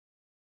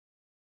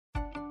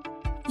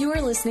You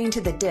are listening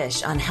to The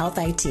Dish on Health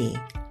IT,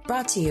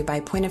 brought to you by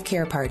Point of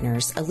Care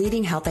Partners, a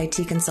leading health IT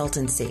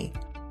consultancy.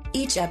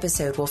 Each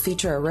episode will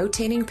feature a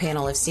rotating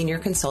panel of senior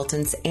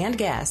consultants and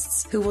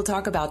guests who will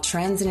talk about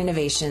trends and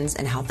innovations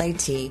in health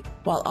IT,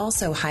 while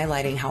also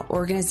highlighting how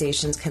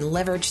organizations can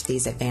leverage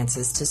these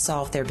advances to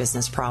solve their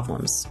business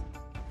problems.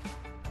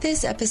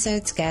 This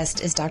episode's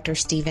guest is Dr.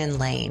 Stephen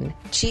Lane,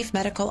 Chief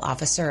Medical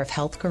Officer of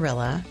Health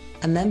Gorilla,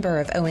 a member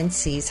of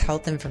ONC's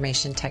Health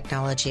Information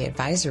Technology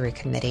Advisory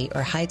Committee,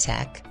 or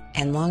HITECH,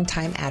 and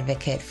longtime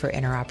advocate for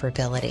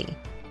interoperability.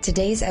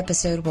 Today's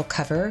episode will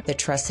cover the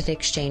Trusted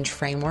Exchange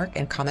Framework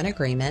and Common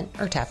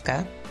Agreement, or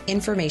TEFCA,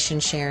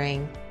 information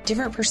sharing,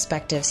 different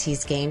perspectives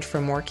he's gained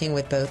from working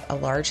with both a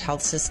large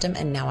health system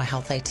and now a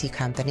health IT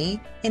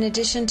company, in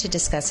addition to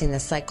discussing the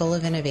cycle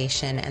of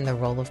innovation and the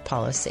role of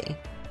policy.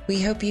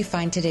 We hope you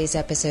find today's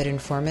episode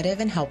informative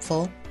and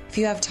helpful. If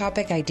you have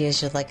topic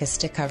ideas you'd like us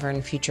to cover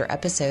in future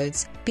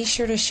episodes, be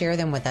sure to share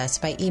them with us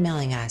by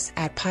emailing us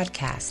at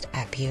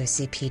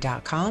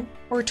podcast@pocp.com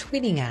or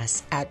tweeting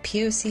us at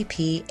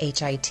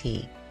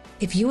POCPHIT.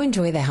 If you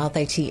enjoy the health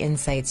IT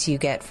insights you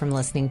get from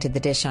listening to the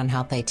Dish on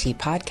Health IT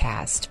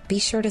podcast, be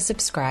sure to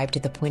subscribe to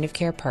the Point of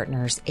Care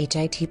Partners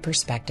HIT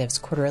Perspectives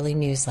quarterly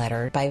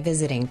newsletter by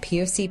visiting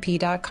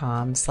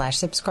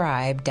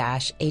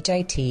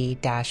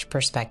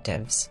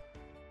POCP.com/subscribe-HIT-perspectives.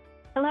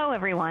 Hello,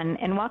 everyone,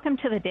 and welcome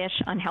to the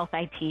Dish on Health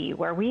IT,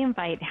 where we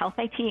invite health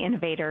IT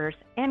innovators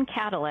and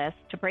catalysts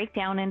to break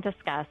down and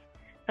discuss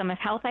some of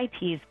health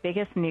IT's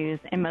biggest news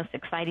and most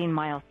exciting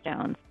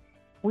milestones.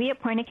 We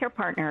at Point of Care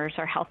Partners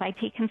are health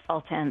IT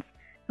consultants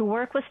who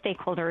work with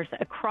stakeholders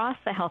across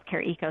the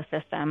healthcare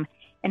ecosystem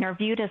and are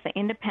viewed as an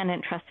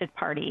independent, trusted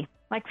party,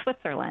 like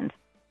Switzerland.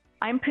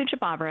 I'm Pooja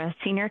Babra,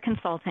 Senior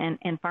Consultant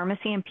and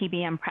Pharmacy and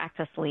PBM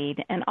Practice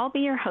Lead, and I'll be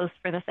your host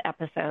for this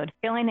episode,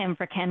 filling in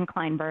for Ken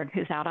Kleinberg,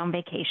 who's out on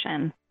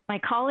vacation. My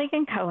colleague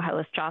and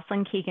co-host,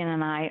 Jocelyn Keegan,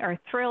 and I are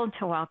thrilled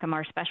to welcome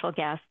our special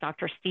guest,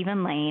 Dr.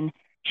 Stephen Lane,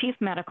 Chief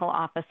Medical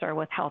Officer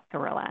with Health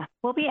Gorilla.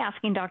 We'll be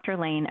asking Dr.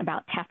 Lane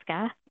about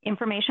TEFCA,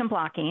 information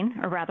blocking,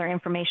 or rather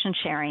information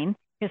sharing,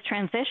 his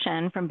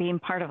transition from being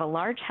part of a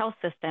large health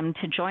system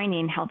to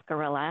joining Health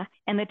Gorilla,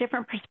 and the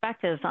different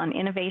perspectives on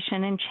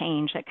innovation and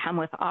change that come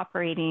with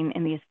operating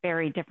in these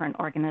very different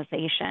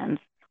organizations.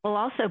 We'll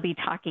also be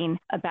talking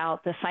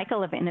about the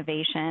cycle of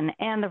innovation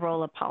and the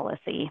role of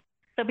policy.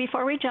 So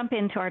before we jump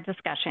into our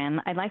discussion,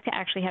 I'd like to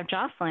actually have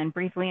Jocelyn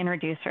briefly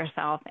introduce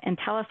herself and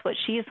tell us what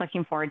she is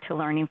looking forward to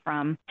learning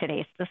from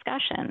today's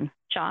discussion.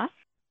 Joss?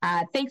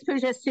 Thanks,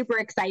 Pooja. Super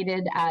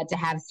excited to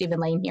have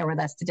Stephen Lane here with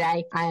us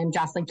today. I'm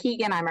Jocelyn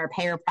Keegan. I'm our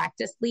payer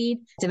practice lead,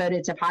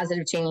 devoted to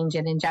positive change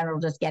and in general,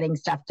 just getting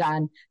stuff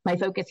done. My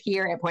focus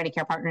here at Point of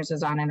Care Partners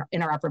is on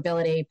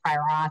interoperability,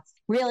 prior auths,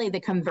 really the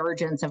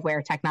convergence of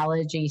where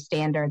technology,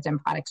 standards, and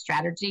product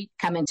strategy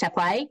come into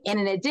play. And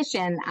in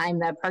addition, I'm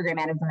the program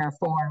manager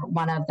for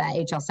one of the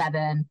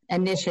HL7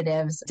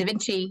 initiatives, Da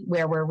Vinci,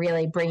 where we're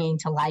really bringing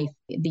to life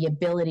the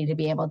ability to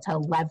be able to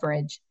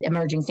leverage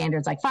emerging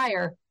standards like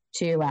FHIR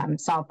to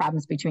solve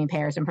problems between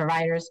payers and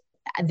providers.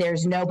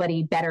 There's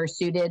nobody better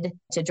suited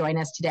to join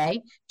us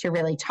today to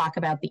really talk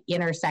about the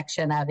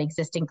intersection of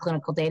existing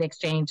clinical data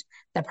exchange,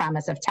 the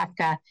promise of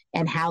TEFCA,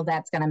 and how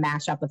that's going to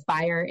mash up with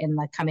FHIR in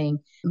the coming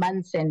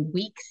months and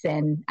weeks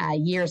and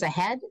years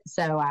ahead.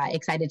 So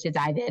excited to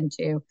dive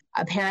into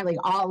apparently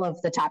all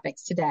of the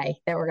topics today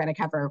that we're going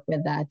to cover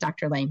with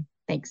Dr. Lane.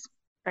 Thanks.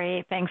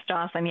 Great. Thanks,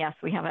 Joss. And yes,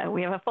 we have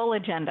a full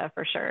agenda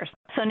for sure.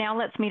 So now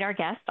let's meet our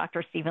guest,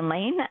 Dr. Stephen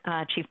Lane,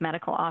 Chief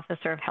Medical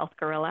Officer of Health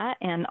Gorilla,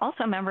 and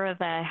also a member of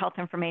the Health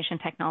Information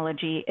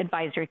Technology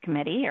Advisory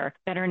Committee, or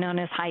better known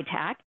as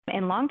HITECH,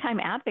 and longtime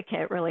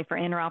advocate really for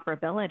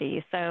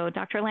interoperability. So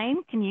Dr.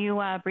 Lane, can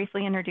you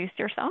briefly introduce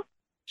yourself?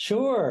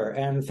 Sure.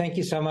 And thank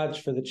you so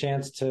much for the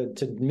chance to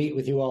meet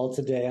with you all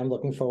today. I'm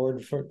looking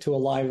forward to a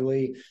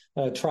lively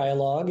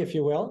trialogue, if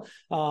you will.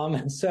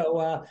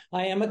 So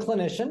I am a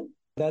clinician.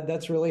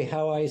 That's really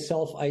how I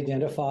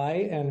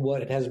self-identify and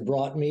what has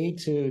brought me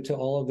to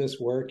all of this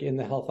work in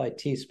the health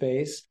IT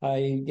space.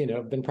 I,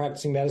 have been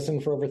practicing medicine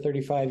for over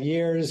 35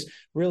 years,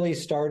 really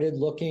started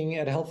looking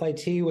at health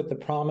IT with the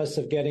promise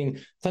of getting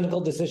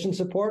clinical decision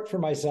support for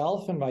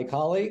myself and my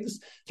colleagues.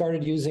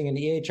 Started using an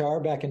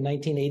EHR back in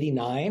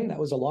 1989. That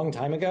was a long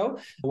time ago.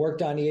 I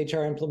worked on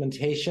EHR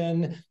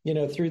implementation,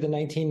 through the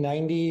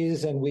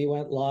 1990s, and we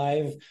went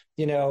live,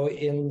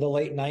 in the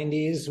late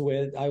 90s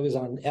I was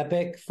on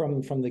Epic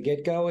from the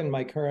get-go in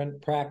my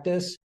current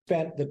practice.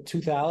 Spent the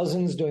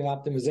 2000s doing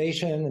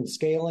optimization and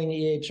scaling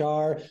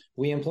EHR.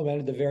 We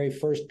implemented the very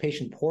first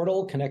patient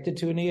portal connected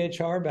to an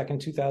EHR back in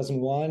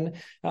 2001,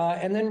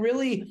 and then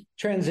really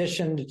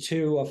transitioned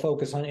to a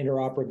focus on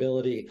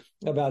interoperability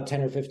about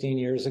 10 or 15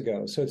 years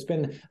ago. So it's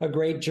been a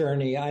great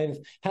journey. I've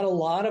had a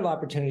lot of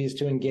opportunities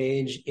to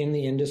engage in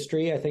the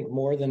industry, I think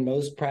more than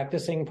most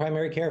practicing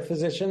primary care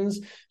physicians.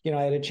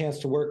 I had a chance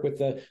to work with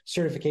the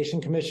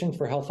Certification Commission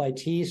for Health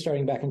IT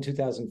starting back in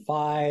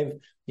 2005,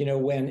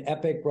 when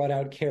Epic brought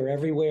out Care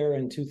Everywhere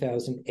in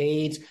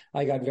 2008,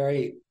 I got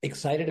very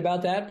excited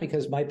about that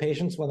because my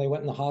patients, when they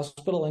went in the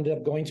hospital, ended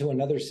up going to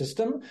another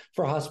system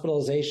for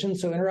hospitalization.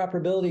 So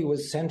interoperability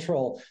was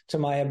central to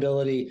my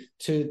ability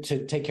to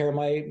take care of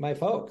my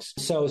folks.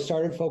 So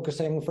started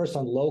focusing first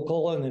on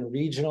local and then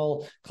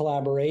regional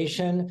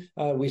collaboration.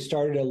 We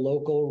started a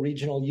local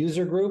regional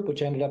user group,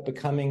 which ended up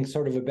becoming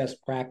sort of a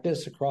best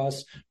practice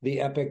across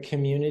the Epic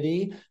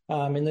community.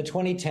 In the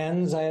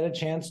 2010s, I had a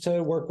chance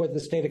to work with the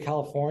state of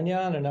California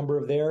on a number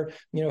of their,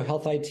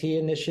 health IT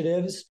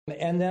initiatives.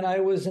 And then I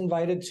was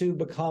invited to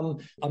become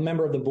a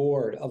member of the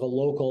board of a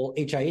local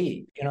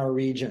HIE in our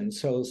region.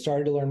 So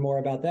started to learn more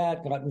about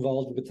that, got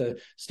involved with the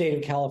state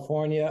of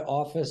California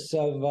Office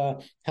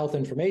of Health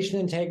Information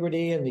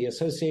Integrity and the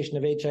Association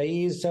of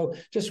HIEs. So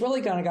just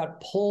really kind of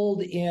got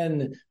pulled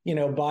in,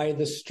 by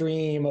the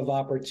stream of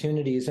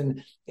opportunities.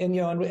 And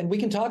we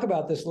can talk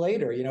about this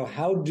later,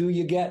 how do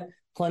you get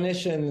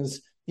clinicians,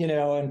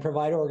 and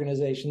provider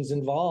organizations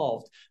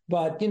involved.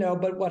 But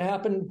what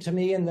happened to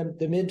me in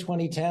the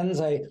mid-2010s,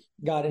 I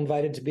got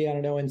invited to be on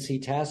an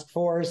ONC task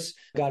force,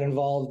 got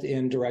involved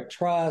in Direct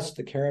Trust,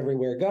 the Care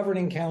Everywhere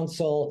Governing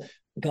Council,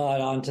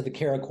 got onto the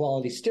Care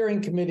Equality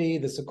Steering Committee,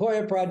 the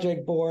Sequoia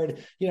Project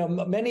Board,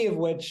 many of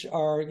which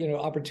are,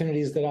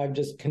 opportunities that I've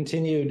just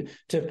continued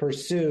to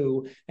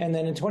pursue. And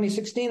then in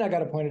 2016, I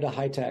got appointed to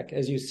high tech,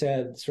 as you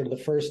said, sort of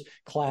the first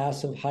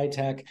class of high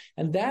tech.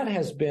 And that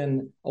has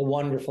been a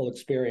wonderful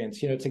experience,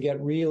 to get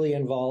really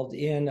involved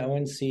in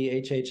ONC,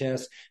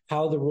 HHS,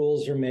 how the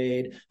rules are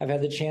made. I've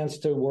had the chance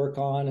to work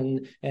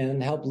on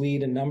and help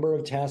lead a number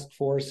of task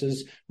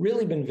forces,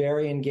 really been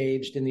very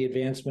engaged in the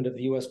advancement of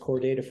the U.S. core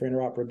data for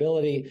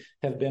interoperability,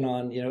 have been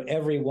on,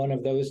 every one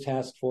of those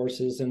task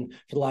forces. And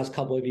for the last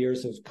couple of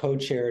years have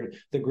co-chaired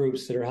the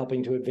groups that are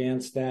helping to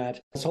advance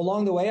that. So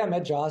along the way, I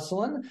met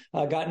Jocelyn,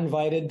 got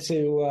invited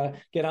to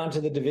get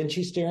onto the Da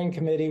Vinci Steering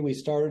Committee. We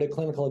started a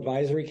clinical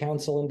advisory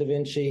council in Da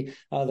Vinci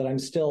that I'm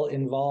still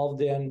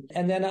involved in.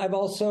 And then I've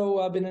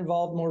also been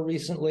involved more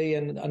recently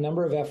in a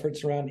number of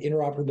efforts around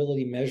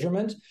interoperability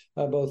measurement,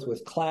 both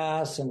with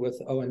CLASS and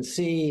with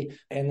ONC.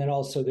 And then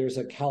also there's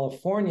a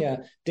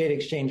California data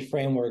exchange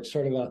framework,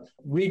 sort of a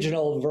regional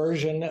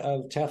version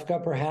of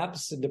TEFCA,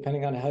 perhaps,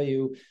 depending on how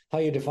you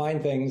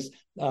define things,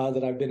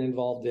 that I've been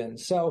involved in.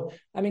 So,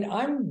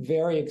 I'm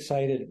very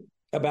excited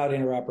about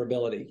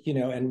interoperability,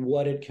 and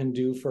what it can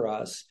do for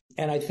us.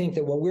 And I think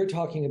that what we're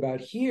talking about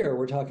here,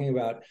 we're talking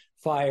about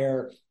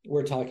FHIR,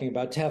 we're talking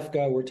about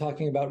TEFCA, we're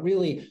talking about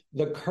really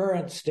the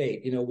current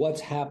state, what's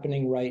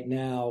happening right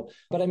now.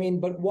 But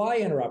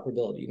why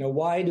interoperability?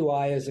 Why do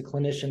I, as a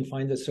clinician,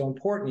 find this so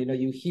important?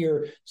 You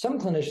hear some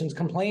clinicians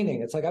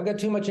complaining. It's like, I've got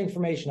too much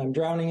information. I'm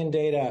drowning in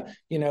data.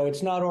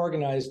 It's not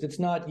organized. It's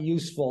not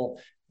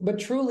useful. But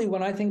truly,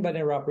 when I think about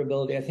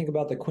interoperability, I think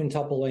about the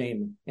quintuple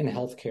aim in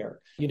healthcare,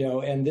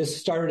 and this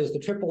started as the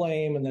triple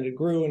aim, and then it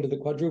grew into the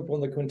quadruple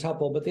and the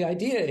quintuple. But the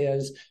idea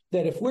is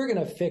that if we're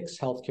going to fix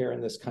healthcare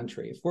in this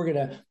country, if we're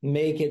going to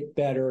make it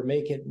better,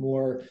 make it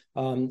more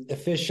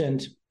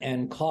efficient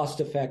and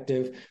cost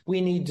effective, we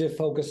need to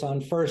focus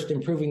on, first,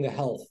 improving the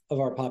health of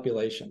our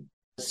population.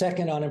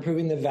 Second, on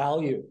improving the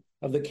value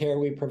of the care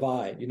we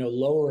provide,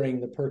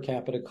 lowering the per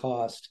capita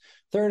cost.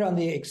 Third, on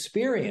the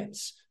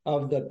experience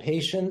of the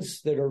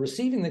patients that are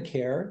receiving the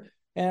care,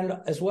 and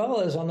as well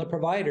as on the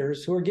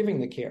providers who are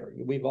giving the care.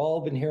 We've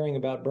all been hearing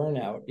about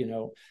burnout,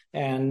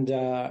 and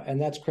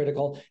that's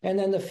critical. And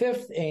then the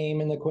fifth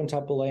aim in the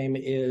quintuple aim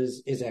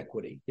is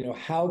equity.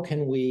 How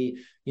can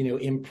we,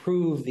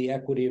 improve the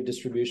equity of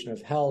distribution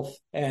of health,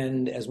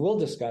 and, as we'll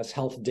discuss,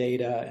 health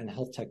data and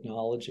health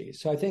technology.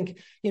 So I think,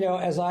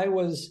 as I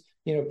was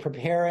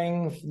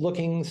preparing,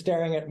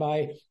 staring at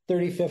my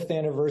 35th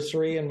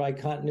anniversary in my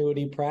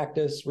continuity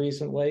practice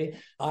recently,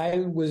 I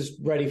was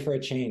ready for a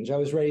change. I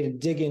was ready to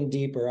dig in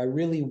deeper. I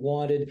really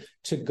wanted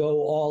to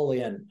go all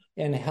in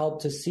and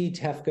help to see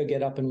TEFCA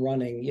get up and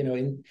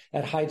running.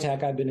 At High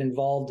Tech, I've been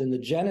involved in the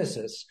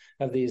genesis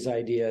of these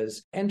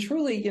ideas. And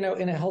truly,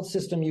 in a health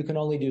system, you can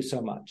only do so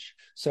much.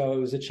 So it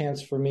was a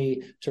chance for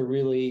me to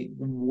really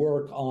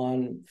work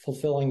on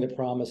fulfilling the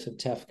promise of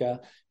TEFCA.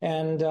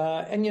 And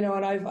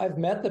I've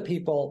met the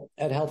people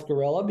at Health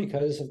Gorilla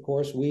because, of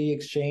course, we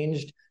exchanged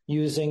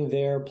using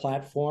their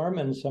platform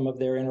and some of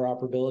their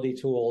interoperability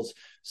tools.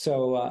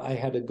 So I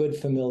had a good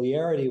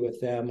familiarity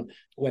with them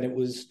when it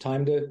was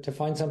time to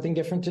find something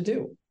different to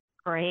do.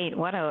 Great.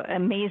 What an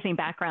amazing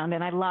background.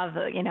 And I love,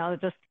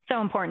 just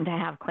so important to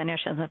have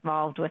clinicians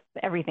involved with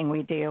everything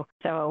we do.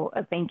 So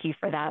thank you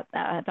for that,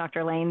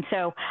 Dr. Lane.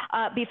 So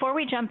before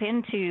we jump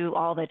into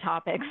all the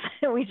topics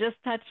we just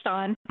touched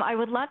on, I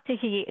would love to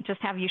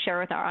just have you share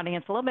with our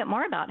audience a little bit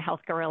more about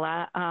Health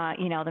Gorilla,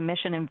 the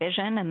mission and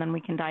vision, and then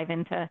we can dive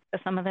into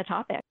some of the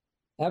topics.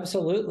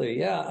 Absolutely.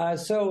 Yeah.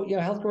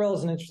 Health Gorilla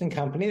is an interesting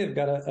company. They've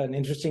got an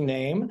interesting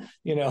name,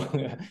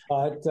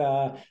 but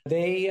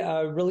they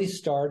really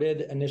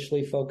started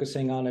initially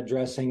focusing on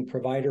addressing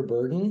provider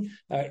burden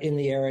in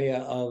the area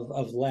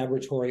of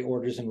laboratory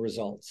orders and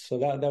results. So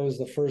that was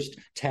the first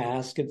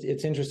task.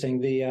 It's interesting.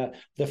 The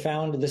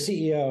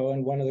CEO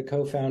and one of the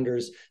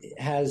co-founders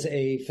has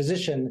a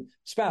physician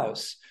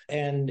spouse,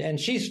 and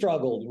she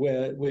struggled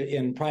with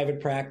in private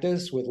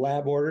practice with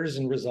lab orders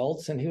and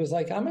results. And he was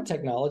like, I'm a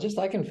technologist,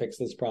 I can fix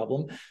this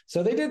problem.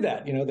 So they did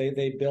that.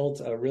 They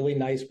built a really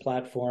nice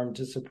platform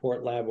to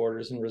support lab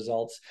orders and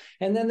results.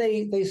 And then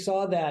they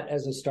saw that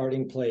as a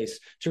starting place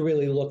to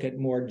really look at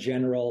more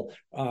general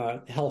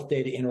health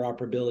data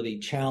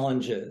interoperability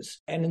challenges.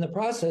 And in the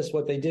process,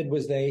 what they did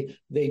was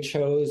they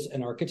chose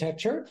an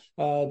architecture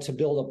to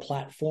build a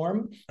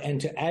platform and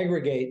to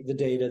aggregate the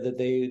data that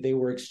they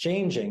were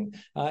exchanging.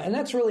 And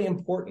that's really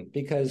important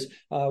because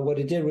what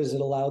it did was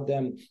it allowed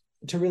them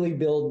to really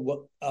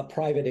build a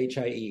private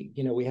HIE.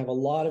 We have a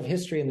lot of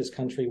history in this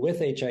country with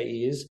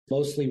HIEs,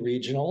 mostly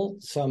regional,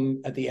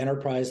 some at the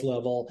enterprise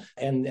level,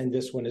 and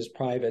this one is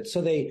private.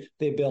 So they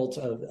built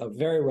a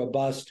very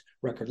robust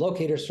record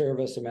locator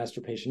service, a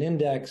master patient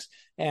index,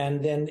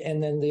 and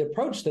then the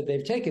approach that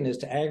they've taken is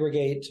to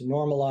aggregate, to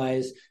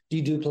normalize,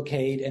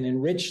 deduplicate, and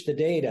enrich the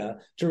data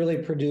to really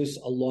produce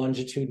a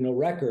longitudinal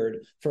record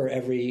for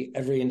every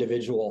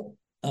individual.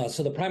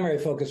 So the primary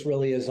focus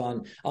really is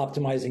on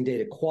optimizing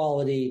data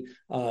quality,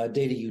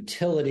 data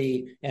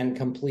utility, and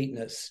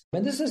completeness.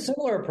 And this is a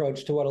similar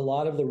approach to what a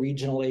lot of the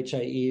regional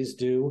HIEs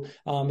do.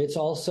 It's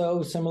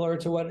also similar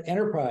to what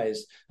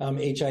enterprise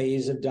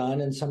HIEs have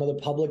done and some of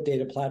the public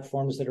data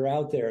platforms that are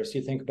out there. So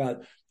you think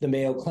about the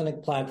Mayo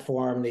Clinic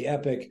platform, the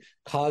Epic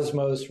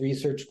Cosmos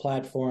research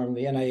platform,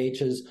 the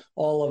NIH's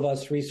All of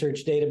Us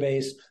research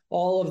database.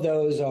 All of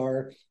those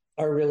are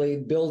really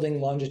building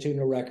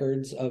longitudinal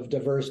records of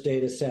diverse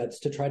data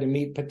sets to try to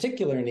meet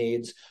particular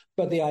needs.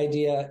 But the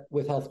idea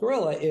with Health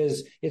Gorilla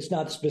is it's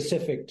not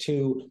specific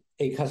to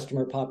a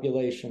customer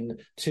population,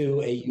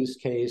 to a use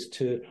case,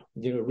 to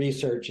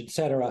research, et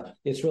cetera.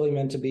 It's really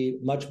meant to be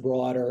much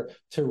broader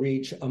to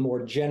reach a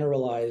more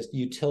generalized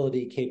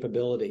utility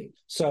capability.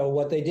 So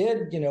what they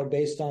did,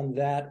 based on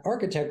that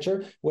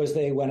architecture, was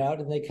they went out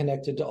and they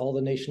connected to all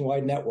the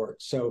nationwide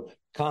networks. So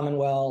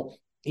Commonwealth,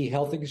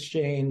 eHealth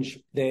Exchange,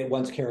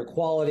 once Care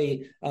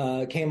Equality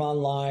came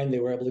online, they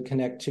were able to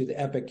connect to the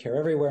Epic Care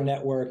Everywhere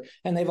network,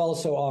 and they've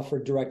also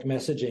offered direct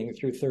messaging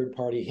through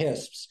third-party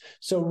HISPs.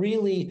 So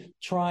really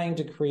trying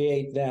to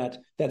create that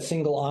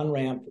single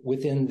on-ramp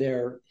within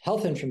their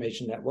health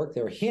information network,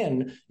 their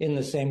HIN, in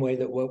the same way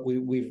that what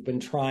we've been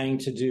trying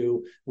to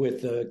do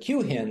with the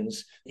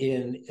QHINs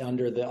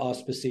under the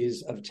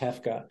auspices of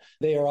TEFCA.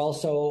 They are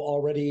also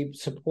already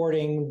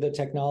supporting the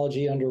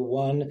technology under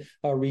one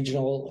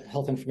regional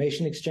health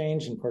information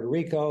exchange in Puerto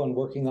Rico and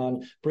working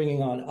on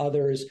bringing on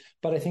others.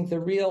 But I think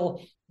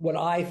what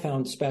I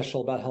found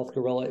special about Health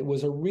Gorilla, it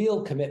was a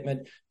real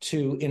commitment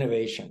to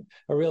innovation,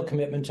 a real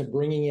commitment to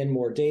bringing in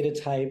more data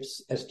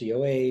types,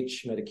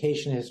 SDOH,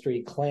 medication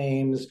history,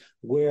 claims,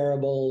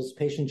 wearables,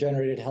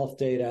 patient-generated health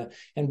data,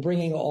 and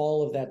bringing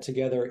all of that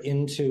together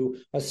into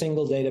a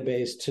single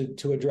database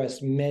to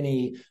address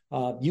many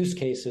use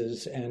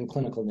cases and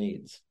clinical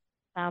needs.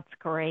 That's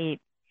great.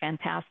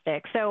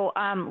 Fantastic. So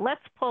let's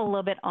pull a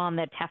little bit on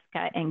the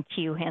TEFCA and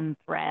QHIN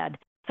thread.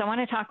 So I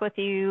want to talk with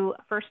you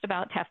first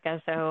about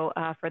TEFCA. So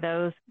for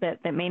those that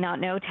may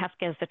not know,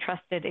 TEFCA is the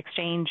Trusted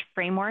Exchange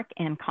Framework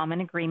and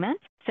Common Agreement.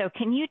 So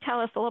can you tell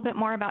us a little bit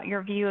more about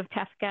your view of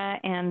TEFCA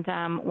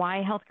and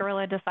why Health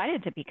Gorilla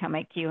decided to become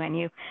a QHIN?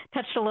 You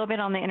touched a little bit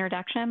on the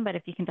introduction, but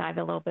if you can dive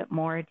a little bit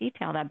more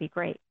detail, that'd be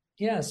great.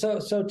 Yeah, so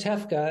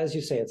TEFCA, as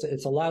you say,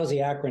 it's a lousy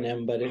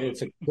acronym, but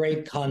it's a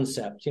great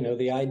concept.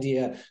 The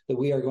idea that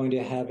we are going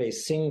to have a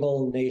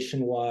single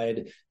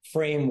nationwide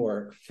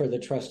framework for the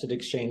trusted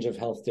exchange of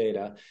health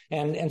data.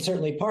 And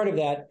certainly part of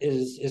that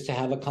is to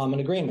have a common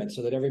agreement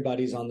so that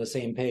everybody's on the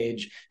same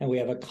page and we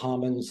have a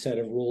common set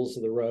of rules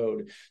of the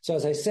road. So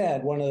as I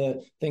said, one of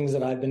the things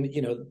that I've been,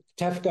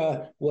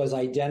 TEFCA was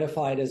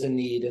identified as a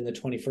need in the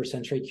 21st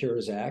Century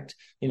Cures Act,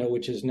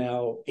 which is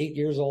now 8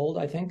 years old,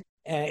 I think.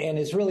 And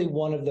it's really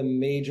one of the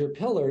major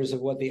pillars of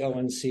what the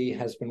ONC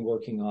has been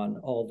working on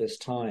all this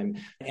time.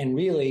 And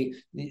really,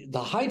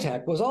 the high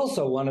tech was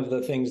also one of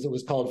the things that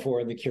was called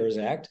for in the Cures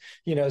Act.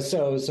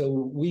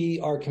 So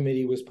our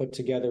committee was put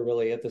together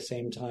really at the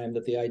same time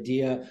that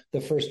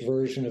the first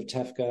version of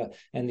TEFCA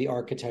and the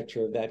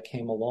architecture of that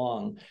came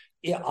along.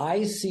 Yeah,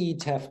 I see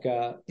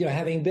TEFCA,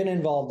 having been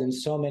involved in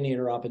so many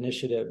interop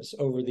initiatives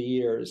over the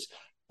years,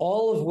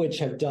 all of which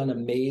have done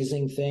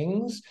amazing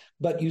things,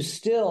 but you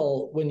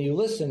still, when you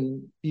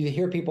listen, you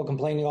hear people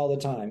complaining all the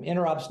time.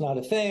 Interop's not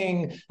a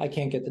thing. I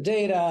can't get the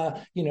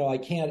data. I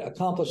can't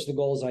accomplish the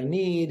goals I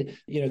need.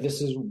 This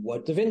is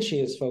what Da Vinci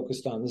is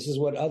focused on. This is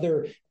what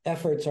other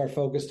efforts are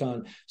focused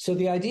on. So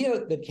the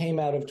idea that came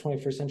out of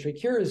 21st Century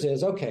Cures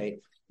is, okay,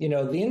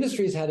 the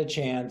industry's had a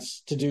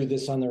chance to do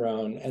this on their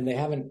own, and they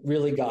haven't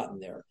really gotten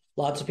there.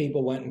 lots of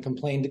people went and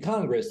complained to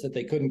Congress that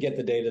they couldn't get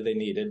the data they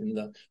needed in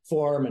the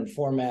form and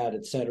format,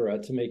 et cetera,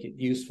 to make it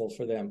useful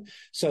for them.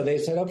 So they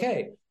said,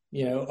 okay,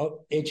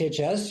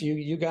 HHS,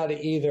 you got to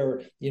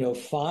either,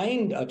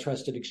 find a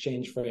trusted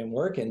exchange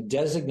framework and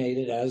designate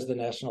it as the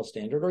national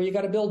standard, or you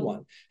got to build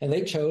one. And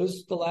they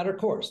chose the latter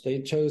course.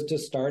 They chose to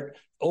start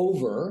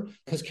over,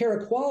 because care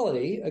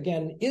equality,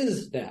 again,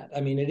 is that.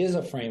 I mean, it is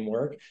a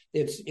framework.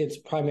 It's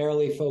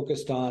primarily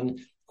focused on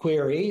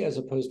query as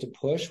opposed to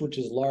push, which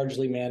is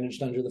largely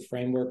managed under the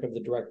framework of the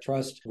direct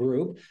trust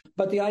group.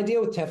 But the idea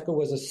with TEFCA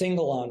was a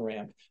single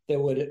on-ramp that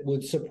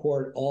would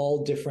support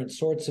all different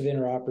sorts of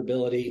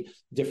interoperability,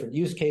 different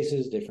use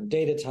cases, different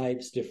data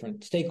types,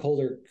 different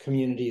stakeholder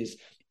communities.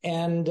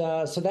 And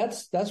so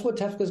that's what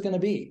TEFCA is going to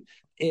be.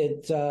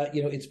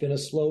 It's been a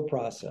slow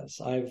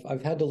process.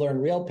 I've had to learn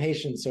real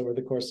patience over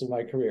the course of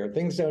my career.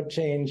 Things don't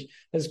change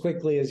as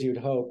quickly as you'd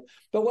hope.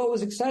 But what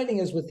was exciting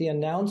is with the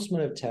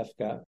announcement of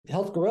TEFCA,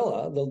 Health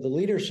Gorilla, the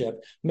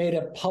leadership, made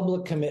a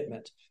public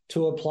commitment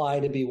to apply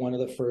to be one of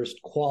the first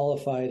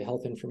qualified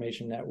health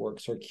information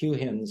networks, or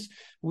QHINs,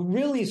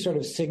 really sort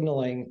of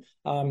signaling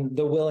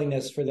the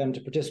willingness for them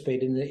to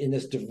participate in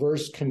this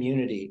diverse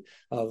community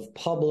of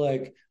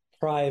public,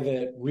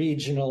 private,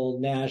 regional,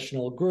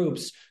 national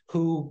groups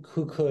who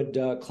could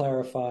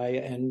clarify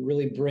and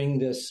really bring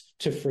this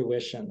to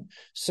fruition.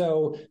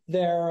 So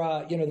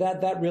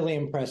that really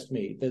impressed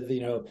me.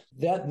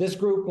 That this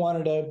group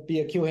wanted to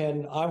be a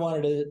QHIN. I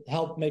wanted to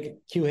help make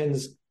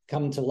QHINs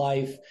come to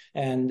life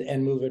and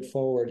move it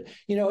forward.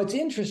 It's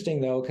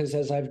interesting, though, because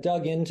as I've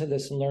dug into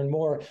this and learned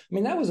more, I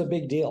mean, that was a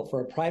big deal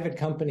for a private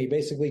company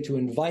basically to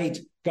invite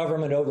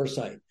government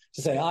oversight,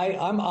 to say,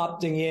 I'm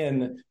opting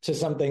in to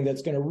something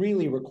that's going to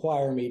really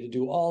require me to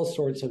do all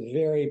sorts of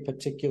very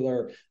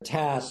particular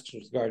tasks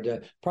with regard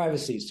to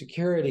privacy,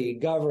 security,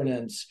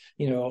 governance,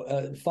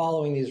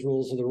 following these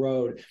rules of the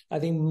road. I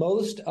think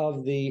most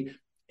of the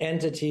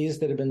entities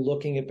that have been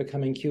looking at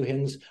becoming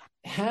QHINs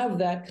have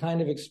that kind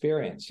of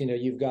experience.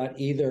 You've got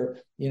either,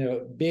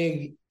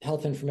 big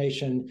health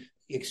information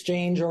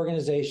exchange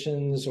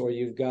organizations, or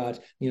you've got,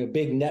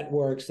 big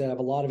networks that have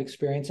a lot of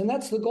experience. And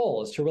that's the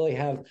goal, is to really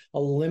have a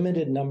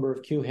limited number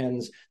of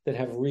QHINs that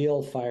have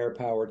real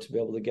firepower to be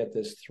able to get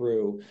this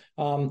through.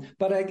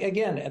 But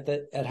again,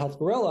 at Health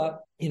Gorilla,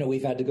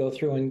 we've had to go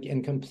through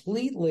and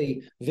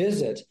completely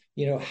visit,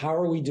 how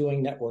are we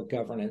doing network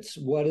governance?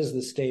 What is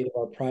the state of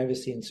our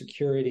privacy and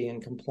security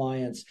and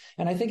compliance?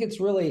 And I think it's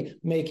really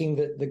making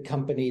the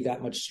company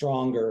that much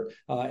stronger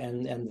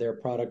and their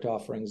product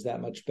offerings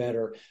that much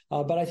better.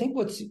 But I think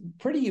what's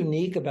pretty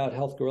unique about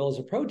Health Gorilla's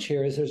approach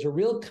here is there's a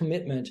real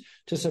commitment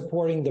to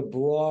supporting the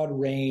broad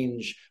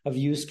range of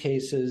use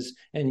cases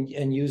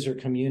and user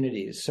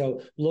communities.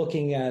 So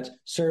looking at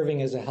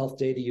serving as a health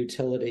data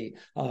utility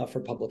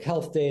for public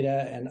health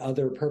data and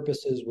other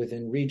purposes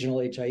within regional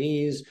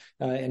HIEs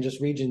and just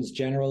regions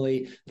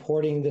generally,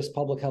 porting this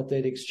public health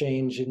data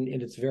exchange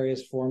in its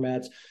various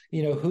formats.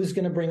 Who's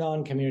going to bring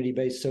on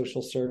community-based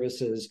social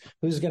services?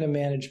 Who's going to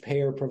manage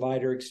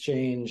payer-provider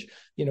exchange?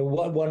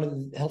 One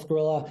of Health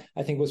Gorilla,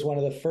 I think, was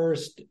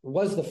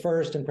the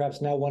first, and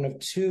perhaps now one of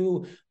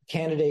two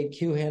candidate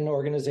QHIN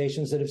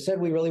organizations that have said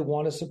we really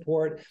want to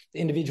support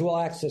individual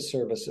access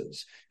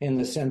services in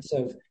the sense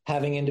of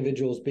having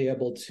individuals be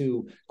able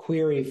to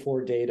query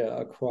for data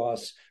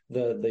across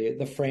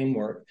the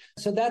framework.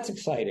 So that's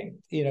exciting,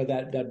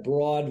 that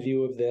broad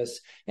view of this.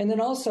 And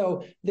then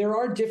also there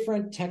are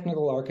different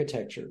technical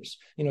architectures.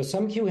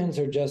 Some QHINs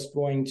are just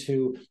going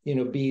to,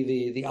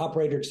 be the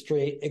operator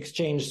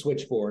exchange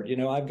switchboard.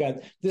 I've got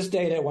this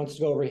data, it wants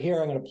to go over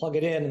here. I'm going to plug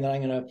it in and then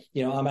I'm going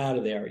to, I'm out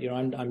of there.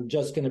 I'm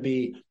just going to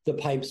be the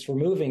pipes for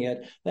moving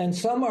it. And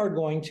some are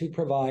going to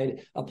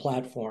provide a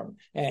platform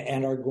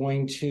and are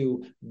going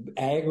to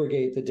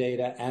aggregate the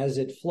data as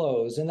it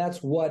flows. And that's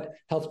what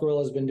Health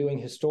Gorilla has been doing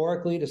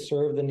historically to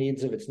serve the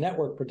needs of its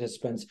network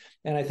participants.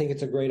 And I think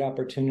it's a great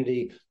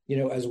opportunity,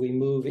 as we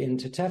move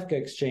into TEFCA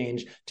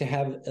Exchange, to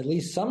have at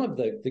least some of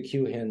the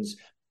QHINs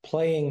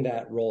playing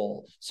that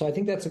role. So I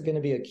think that's going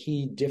to be a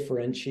key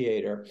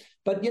differentiator.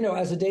 But,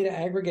 as a data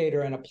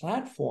aggregator and a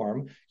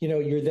platform,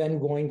 you're then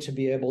going to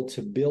be able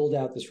to build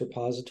out this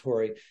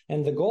repository.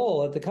 And the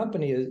goal at the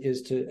company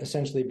is to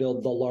essentially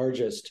build the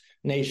largest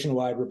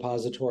nationwide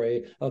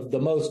repository of the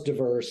most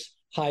diverse,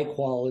 high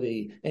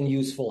quality, and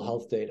useful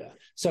health data.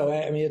 So,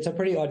 it's a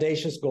pretty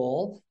audacious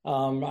goal.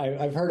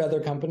 I've heard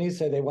other companies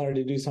say they wanted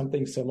to do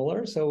something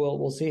similar. So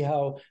we'll see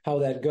how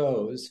that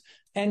goes.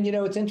 And,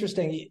 it's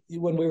interesting,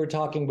 when we were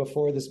talking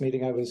before this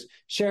meeting, I was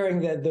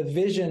sharing that the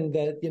vision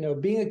that,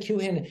 being a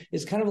QHIN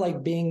is kind of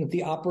like being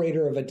the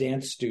operator of a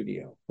dance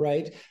studio,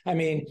 right?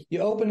 You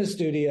open a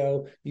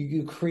studio,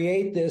 you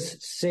create this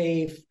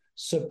safe,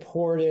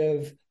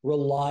 supportive,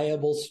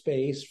 reliable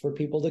space for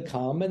people to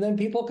come, and then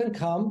people can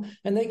come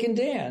and they can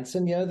dance.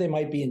 And, they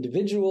might be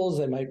individuals,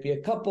 they might be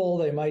a couple,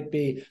 they might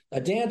be a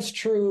dance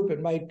troupe,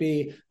 it might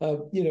be,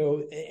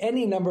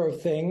 any number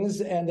of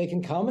things, and they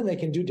can come and they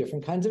can do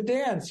different kinds of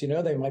dance.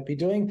 They might be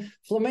doing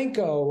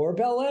flamenco or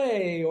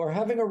ballet or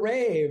having a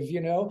rave,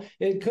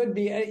 it could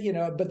be,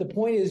 but the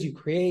point is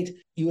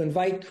you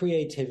invite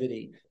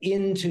creativity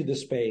into the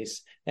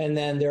space. And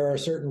then there are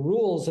certain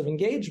rules of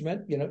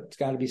engagement. It's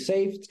got to be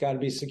safe. It's got to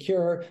be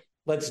secure.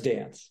 Let's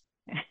dance.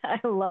 I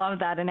love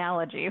that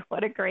analogy.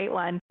 What a great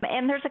one.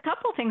 And there's a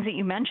couple things that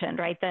you mentioned,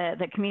 right?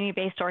 The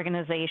community-based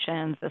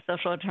organizations, the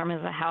social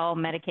determinants of health,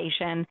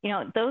 medication,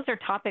 those are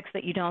topics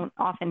that you don't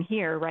often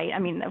hear, right? I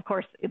mean, of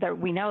course,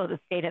 we know this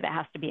data that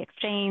has to be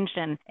exchanged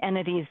and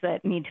entities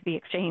that need to be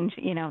exchanged,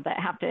 that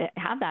have to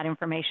have that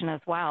information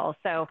as well.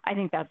 So I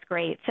think that's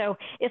great. So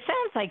it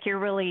sounds like you're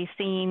really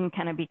seeing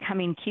kind of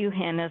becoming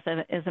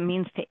QHIN as a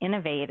means to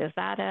innovate. Is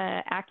that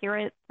an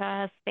accurate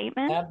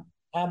statement?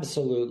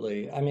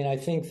 Absolutely. I mean, I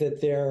think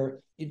that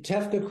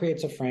TEFCA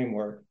creates a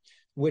framework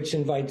which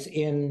invites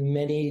in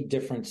many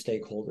different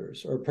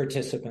stakeholders or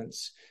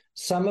participants.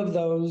 Some of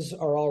those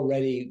are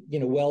already,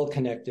 well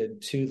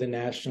connected to the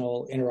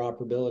national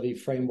interoperability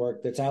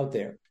framework that's out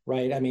there,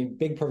 right? I mean,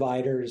 big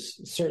providers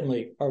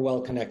certainly are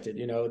well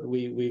connected.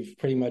 We've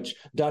pretty much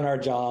done our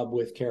job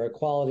with care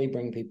equality,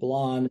 bring people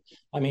on.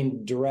 I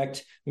mean,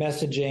 direct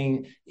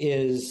messaging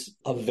is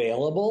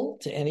available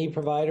to any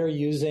provider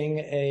using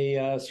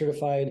a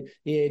certified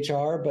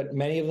EHR, but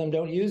many of them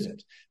don't use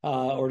it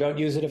or don't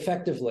use it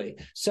effectively.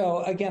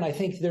 So again, I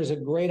think there's a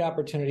great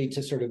opportunity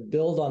to sort of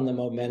build on the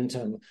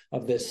momentum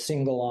of this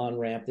single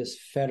on-ramp, this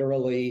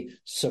federally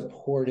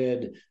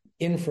supported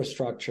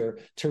infrastructure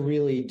to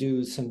really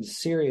do some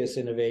serious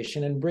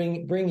innovation and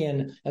bring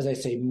in, as I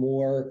say,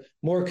 more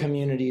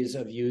communities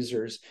of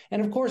users.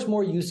 And of course,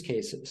 more use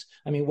cases.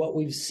 I mean, what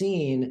we've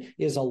seen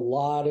is a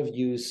lot of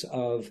use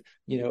of,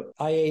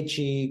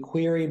 IHE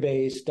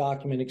query-based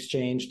document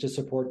exchange to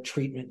support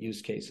treatment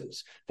use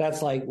cases.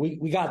 That's like,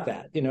 we got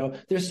that.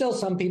 There's still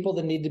some people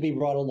that need to be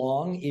brought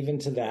along even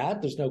to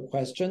that. There's no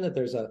question that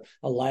there's a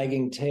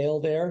lagging tail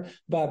there,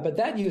 but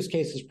that use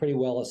case is pretty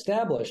well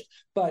established.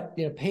 But,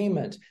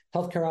 payment,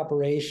 healthcare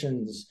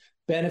operations,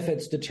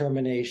 benefits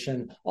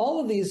determination,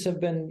 all of these have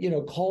been,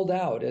 called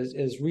out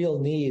as real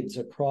needs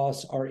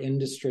across our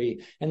industry.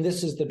 And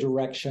this is the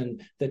direction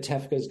that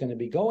TEFCA is going to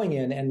be going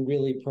in and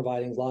really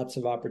providing lots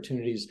of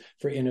opportunities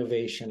for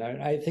innovation.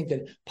 I think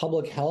that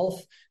public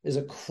health is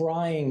a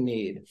crying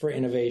need for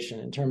innovation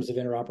in terms of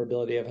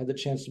interoperability. I've had the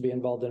chance to be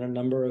involved in a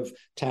number of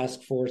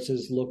task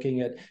forces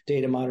looking at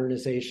data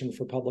modernization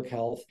for public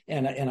health.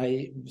 And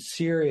I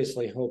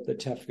seriously hope that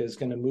TEFCA is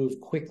going to move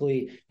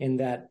quickly in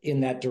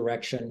that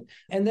direction.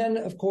 And then,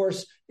 of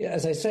course,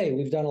 as I say,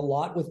 we've done a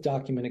lot with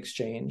document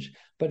exchange,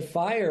 but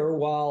FHIR,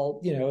 while,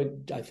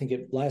 I think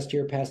it last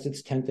year passed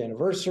its 10th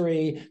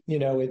anniversary,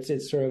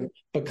 it's sort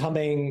of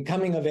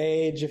coming of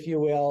age, if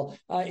you will,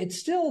 it's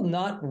still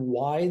not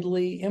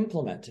widely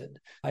implemented.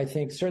 I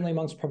think certainly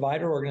amongst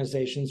provider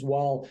organizations,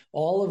 while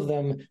all of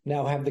them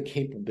now have the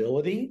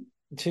capability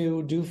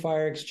to do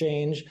FHIR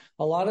exchange,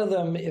 a lot of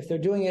them, if they're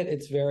doing it,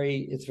 it's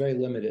very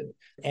limited.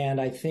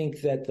 And I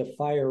think that the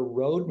FHIR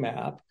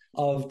roadmap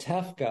of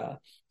TEFCA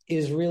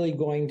is really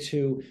going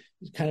to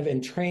kind of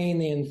entrain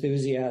the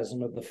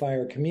enthusiasm of the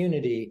FHIR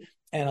community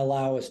and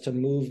allow us to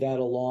move that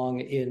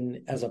along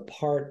as a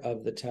part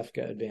of the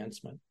TEFCA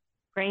advancement.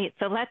 Great.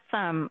 So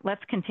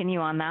let's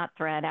continue on that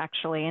thread,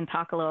 actually, and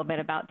talk a little bit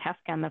about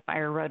TEFCA and the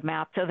FHIR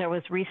roadmap. So there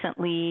was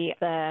recently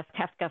the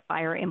TEFCA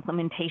FHIR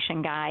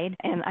implementation guide,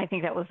 and I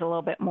think that was a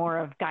little bit more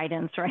of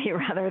guidance, right,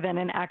 rather than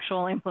an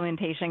actual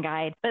implementation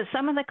guide. But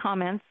some of the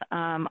comments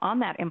on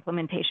that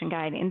implementation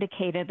guide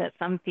indicated that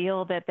some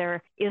feel that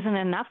there isn't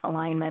enough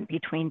alignment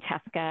between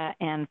TEFCA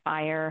and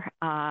FHIR,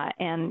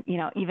 and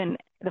even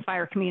the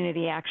FHIR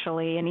community,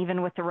 actually, and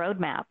even with the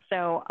roadmap.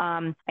 So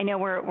I know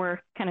we're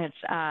kind of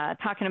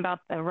talking about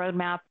the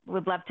roadmap.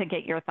 Would love to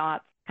get your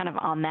thoughts kind of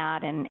on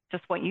that and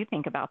just what you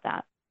think about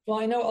that. Well,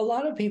 I know a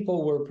lot of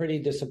people were pretty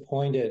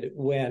disappointed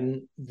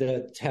when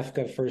the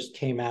TEFCA first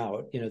came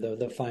out,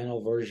 the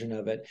final version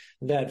of it,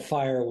 that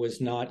FHIR was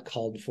not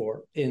called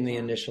for in the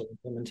initial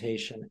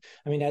implementation.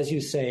 I mean, as you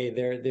say,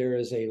 there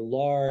is a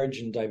large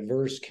and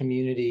diverse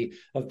community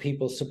of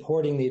people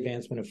supporting the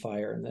advancement of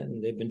FHIR,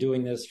 and they've been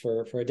doing this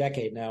for a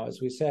decade now, as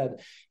we said.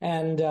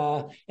 And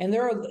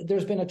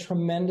there's been a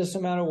tremendous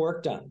amount of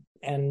work done.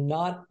 And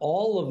not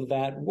all of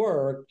that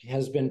work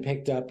has been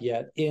picked up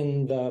yet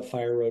in the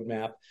FHIR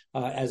roadmap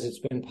as it's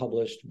been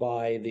published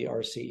by the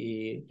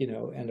RCE,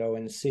 and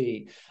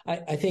ONC.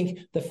 I think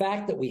the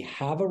fact that we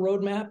have a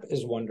roadmap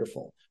is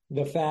wonderful.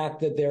 The fact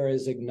that there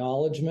is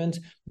acknowledgement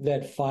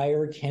that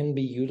FHIR can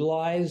be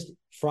utilized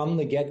from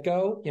the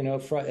get-go,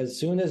 as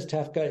soon as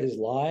TEFCA is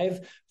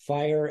live,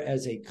 FHIR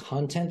as a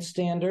content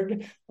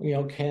standard,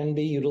 can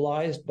be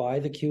utilized by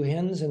the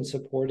QHINs in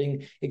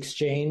supporting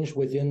exchange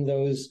within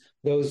those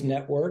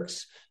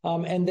networks.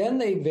 And then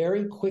they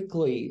very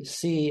quickly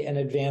see an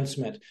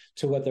advancement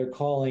to what they're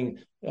calling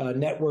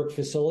network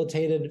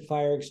facilitated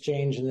FHIR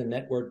exchange and the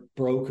network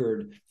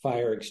brokered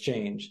FHIR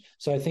exchange.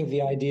 So I think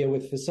the idea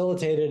with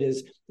facilitated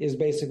is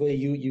basically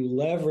you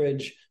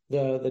leverage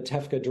the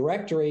TEFCA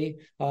directory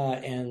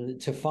and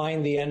to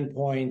find the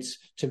endpoints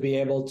to be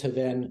able to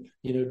then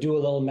do a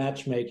little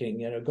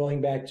matchmaking.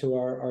 Going back to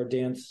our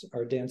dance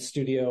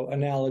studio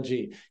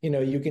analogy,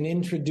 you can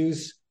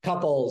introduce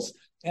couples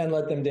and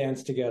let them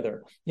dance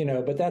together,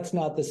 but that's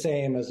not the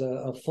same as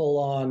a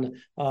full-on,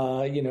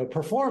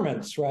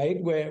 performance, right?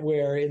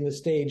 Where in the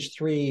stage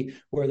 3,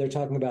 where they're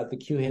talking about the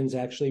QHINs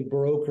actually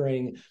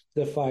brokering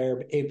the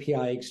FHIR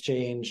API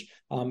exchange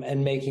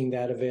and making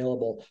that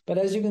available. But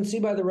as you can see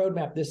by the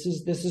roadmap, this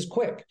is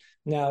quick.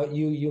 Now,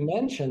 you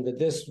mentioned that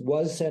this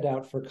was set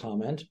out for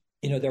comment.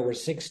 There were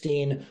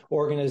 16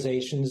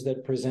 organizations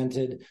that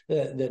presented,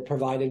 that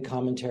provided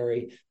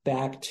commentary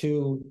back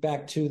to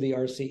the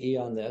RCE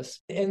on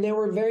this. And they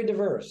were very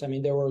diverse. I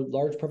mean, there were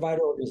large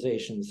provider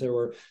organizations. There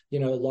were,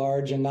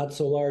 large and not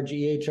so large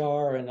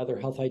EHR and other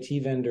health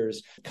IT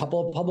vendors, a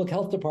couple of public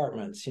health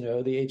departments, the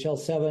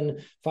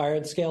HL7 FHIR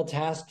at Scale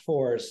Task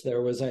Force.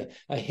 There was a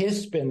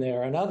HISP in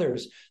there and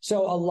others.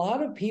 So a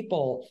lot of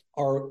people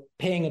are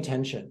paying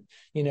attention,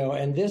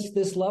 and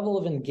this level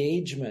of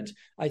engagement,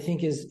 I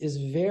think, is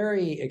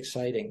very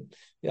exciting.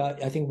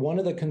 I think one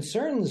of the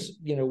concerns,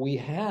 we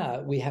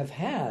have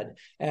had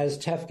as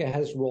TEFCA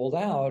has rolled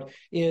out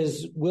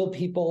is, will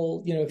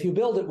people, if you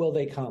build it, will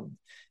they come?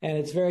 And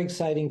it's very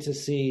exciting to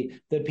see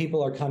that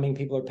people are coming,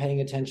 people are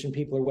paying attention,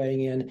 people are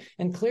weighing in.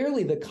 And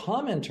clearly the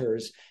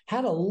commenters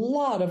had a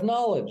lot of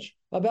knowledge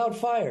about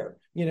FHIR.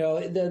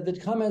 The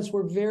comments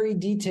were very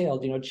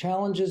detailed,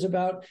 challenges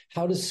about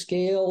how to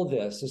scale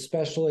this,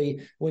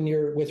 especially when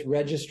you're with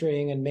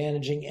registering and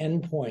managing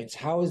endpoints.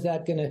 How is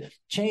that going to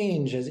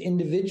change as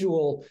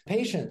individual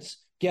patients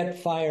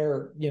get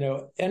FHIR,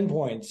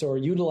 endpoints or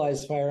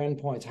utilize FHIR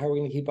endpoints? How are we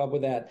going to keep up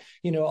with that?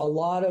 A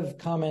lot of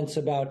comments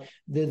about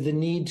the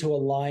need to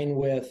align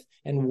with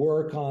and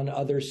work on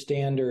other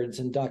standards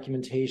and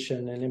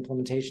documentation and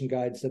implementation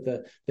guides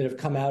that have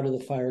come out of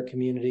the FHIR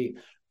community.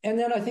 And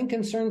then I think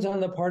concerns on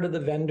the part of the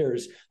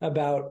vendors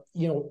about,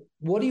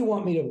 what do you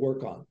want me to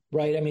work on,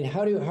 right? I mean,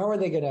 how are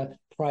they going to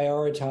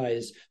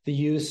prioritize the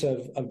use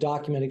of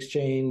document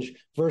exchange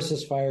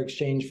versus FHIR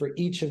exchange for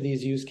each of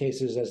these use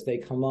cases as they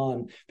come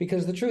on?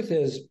 Because the truth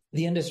is,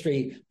 the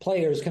industry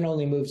players can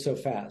only move so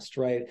fast,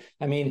 right?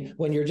 I mean,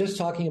 when you're just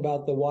talking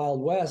about the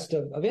Wild West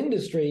of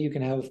industry, you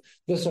can have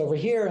this over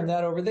here and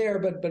that over there.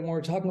 But when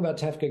we're talking about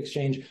TEFCA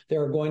exchange,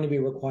 there are going to be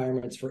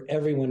requirements for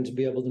everyone to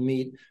be able to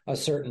meet a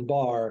certain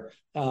bar.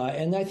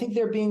 And I think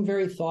they're being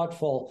very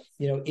thoughtful,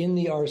 in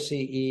the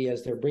RCE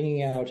as they're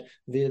bringing out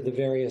the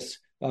various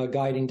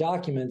guiding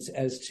documents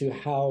as to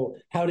how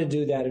to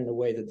do that in a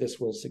way that this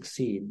will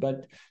succeed.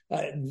 But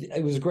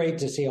it was great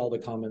to see all the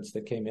comments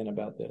that came in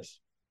about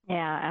this.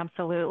 Yeah,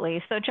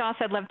 absolutely. So Joss,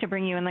 I'd love to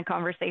bring you in the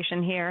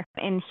conversation here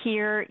and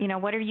hear,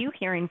 what are you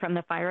hearing from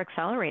the FHIR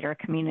Accelerator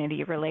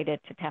community related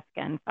to TEFCA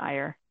and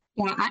FHIR?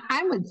 Yeah,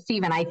 I'm with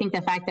Stephen. I think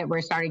the fact that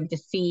we're starting to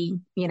see,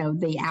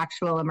 the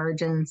actual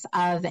emergence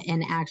of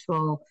an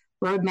actual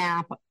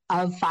roadmap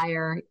of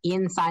FHIR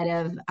inside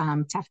of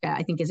TEFCA,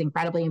 I think is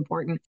incredibly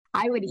important.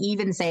 I would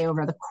even say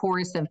over the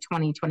course of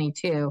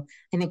 2022,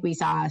 I think we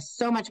saw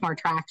so much more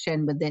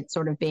traction with it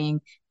sort of being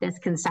this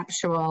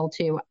conceptual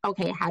to,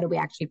 okay, how do we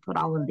actually put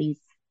all of these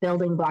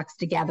building blocks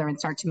together and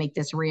start to make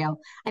this real?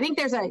 I think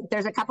there's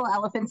a couple of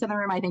elephants in the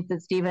room. I think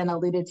that Stephen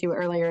alluded to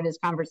earlier in his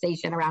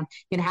conversation around,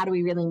 how do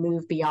we really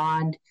move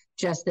beyond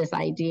just this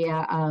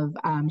idea of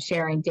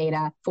sharing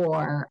data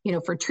for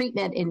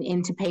treatment and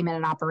into payment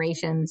and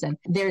operations. And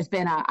there's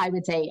been I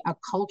would say a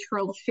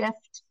cultural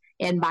shift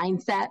in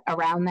mindset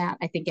around that.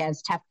 I think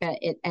as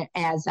TEFCA,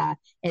 as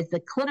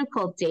the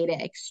clinical data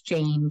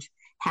exchange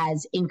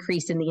has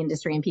increased in the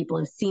industry and people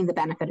have seen the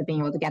benefit of being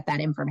able to get that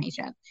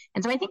information.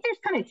 And so I think there's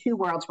kind of two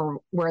worlds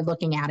we're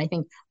looking at. I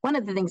think one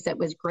of the things that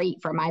was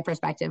great from my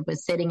perspective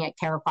was sitting at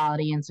Care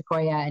Quality and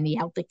Sequoia and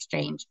eHealth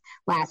Exchange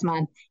last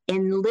month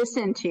and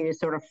listen to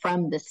sort of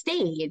from the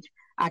stage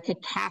a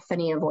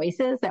cacophony of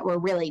voices that were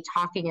really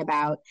talking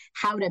about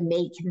how to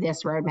make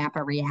this roadmap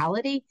a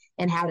reality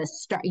and how to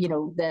start,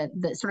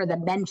 the sort of the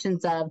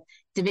mentions of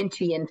Da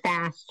Vinci and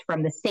FAST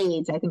from the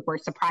stage, I think were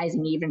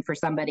surprising even for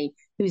somebody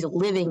who's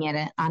living in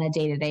it on a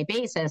day-to-day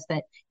basis,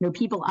 that,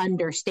 people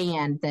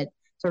understand that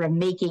sort of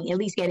at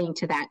least getting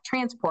to that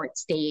transport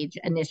stage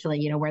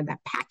initially, where the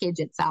package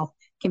itself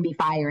can be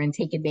FHIR and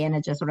take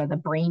advantage of sort of the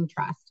brain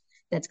trust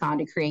that's gone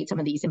to create some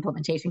of these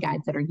implementation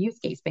guides that are use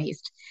case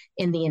based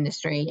in the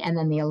industry. And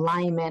then the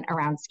alignment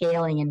around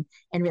scaling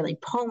and really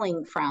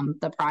pulling from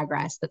the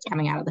progress that's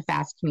coming out of the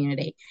FAST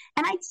community.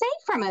 And I'd say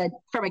from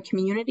a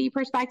community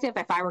perspective,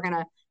 if I were going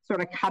to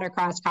sort of cut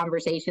across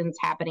conversations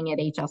happening at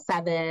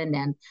HL7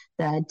 and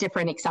the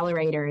different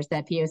accelerators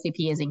that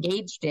POCP is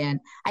engaged in,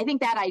 I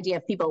think that idea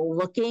of people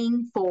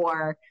looking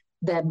for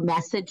the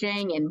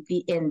messaging and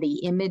the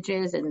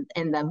images and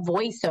the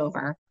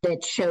voiceover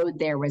that showed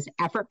there was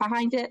effort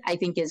behind it, I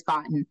think has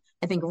gotten,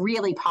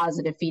 really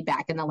positive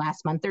feedback in the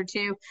last month or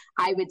two.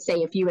 I would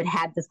say if you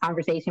had this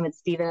conversation with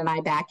Stephen and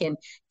I back in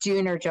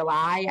June or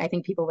July, I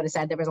think people would have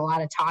said there was a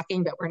lot of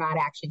talking, but we're not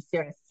actually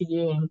sort of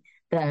seeing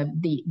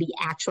the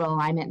actual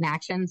alignment and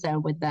action. So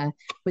with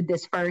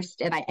this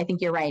first, and I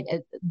think you're right,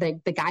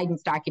 the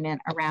guidance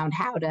document around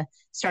how to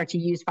start to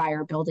use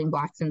FHIR building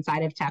blocks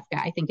inside of TEFCA,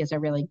 I think is a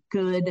really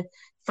good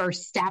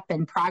first step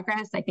in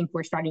progress. I think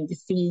we're starting to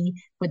see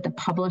with the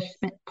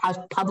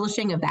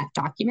publishing of that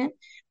document,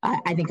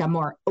 I think a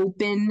more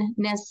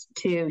openness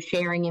to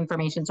sharing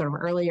information sort of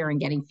earlier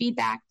and getting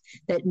feedback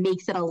that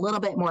makes it a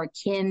little bit more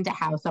akin to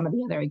how some of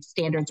the other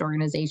standards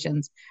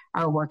organizations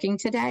are working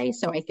today.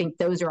 So I think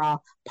those are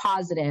all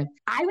positive.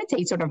 I would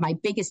say sort of my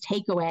biggest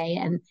takeaway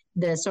and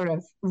the sort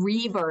of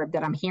reverb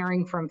that I'm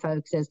hearing from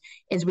folks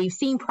is we've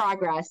seen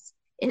progress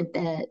at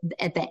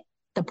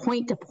the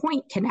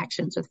point-to-point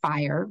connections with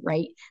FHIR,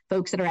 right?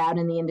 Folks that are out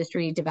in the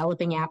industry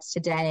developing apps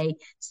today,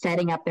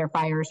 setting up their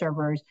FHIR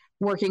servers,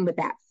 working with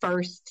that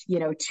first,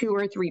 2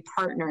 or 3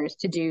 partners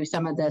to do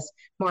some of this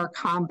more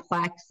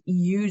complex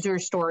user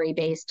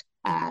story-based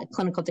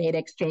clinical data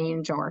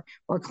exchange or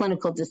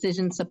clinical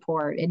decision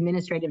support,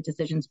 administrative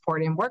decision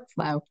support and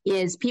workflow,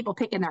 is people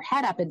picking their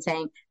head up and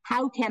saying,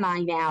 how can I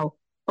now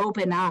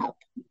open up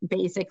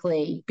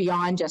basically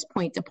beyond just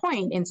point to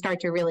point and start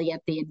to really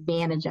get the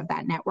advantage of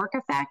that network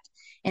effect.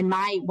 And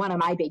one of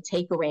my big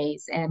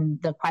takeaways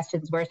and the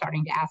questions we're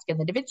starting to ask in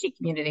the Da Vinci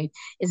community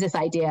is this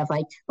idea of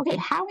like, okay,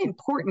 how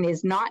important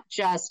is not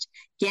just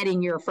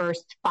getting your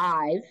first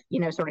 5,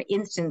 sort of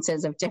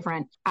instances of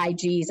different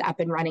IGs up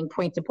and running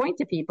point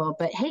to people,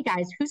 but hey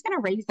guys, who's going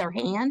to raise their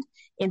hand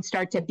and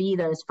start to be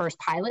those first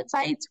pilot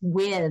sites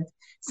with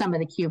some of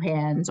the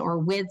QHANs or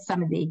with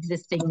some of the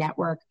existing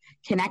network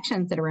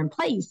connections that are in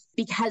place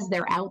because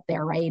they're out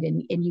there, right?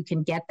 And you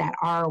can get that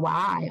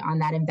ROI on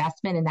that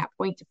investment and that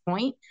point to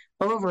point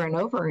over and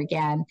over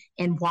again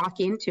and walk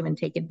into and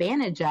take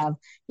advantage of,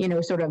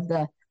 sort of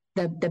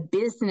the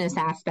business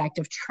aspect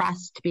of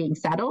trust being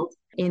settled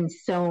in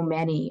so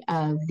many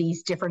of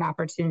these different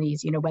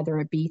opportunities, whether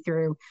it be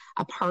through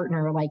a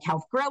partner like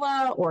Health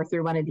Gorilla or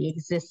through one of the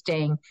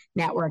existing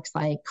networks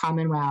like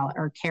Commonwealth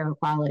or Care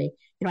Quality.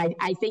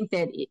 I think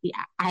that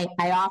I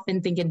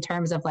often think in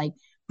terms of like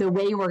the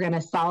way we're going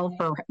to solve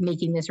for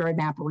making this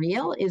roadmap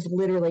real is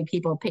literally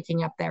people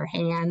picking up their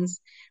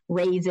hands,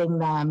 raising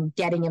them,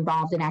 getting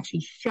involved, and actually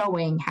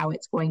showing how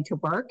it's going to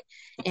work.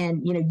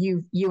 And,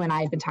 you and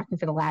I have been talking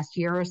for the last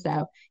year or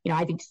so.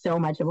 I think so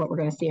much of what we're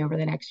going to see over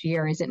the next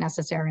year isn't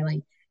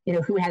necessarily,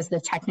 who has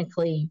the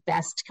technically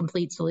best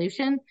complete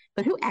solution,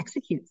 but who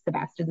executes the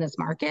best in this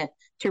market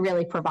to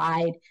really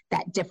provide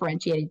that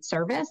differentiated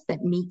service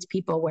that meets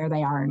people where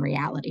they are in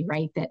reality,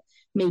 right? That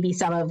maybe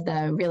some of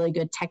the really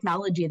good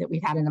technology that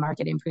we've had in the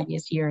market in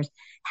previous years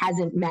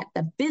hasn't met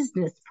the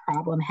business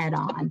problem head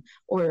on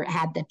or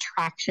had the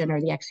traction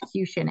or the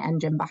execution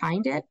engine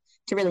behind it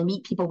to really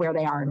meet people where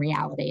they are in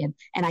reality.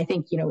 And I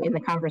think, in the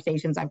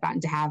conversations I've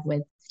gotten to have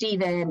with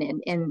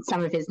Stephen and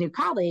some of his new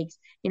colleagues,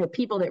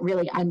 people that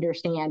really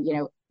understand,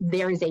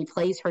 there is a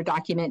place for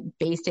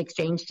document-based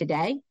exchange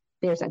today.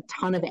 There's a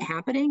ton of it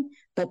happening,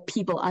 but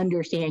people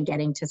understand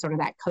getting to sort of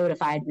that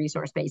codified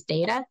resource-based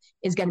data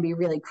is going to be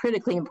really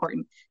critically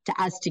important to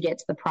us to get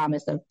to the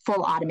promise of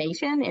full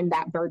automation and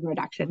that burden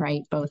reduction,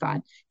 right? Both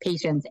on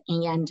patients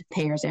and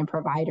payers and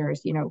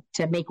providers,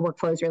 to make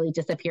workflows really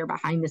disappear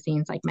behind the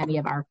scenes like many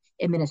of our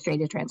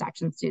administrative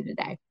transactions do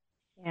today.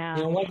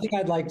 Yeah. One thing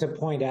I'd like to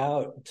point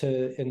out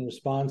in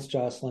response,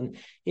 Jocelyn,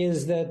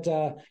 is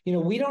that,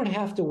 we don't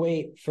have to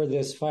wait for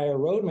this FHIR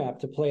roadmap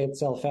to play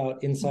itself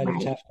out inside of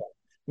TEFCA.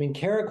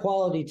 Care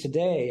Quality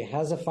today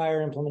has a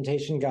FHIR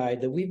implementation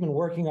guide that we've been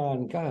working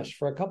on,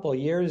 for a couple of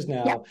years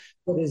now,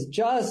 that is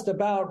just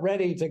about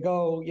ready to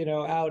go,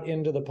 out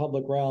into the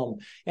public realm.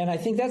 And I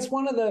think that's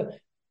one of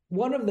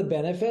the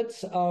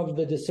benefits of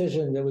the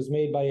decision that was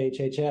made by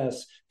HHS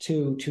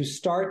to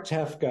start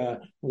TEFCA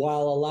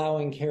while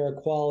allowing Care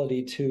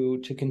Quality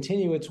to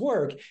continue its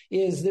work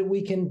is that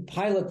we can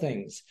pilot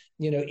things,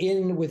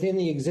 within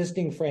the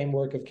existing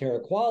framework of Care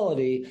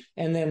Quality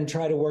and then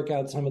try to work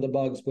out some of the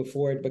bugs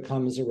before it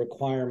becomes a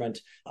requirement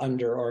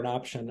or an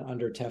option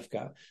under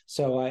TEFCA.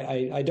 So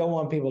I don't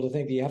want people to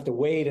think that you have to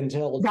wait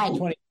until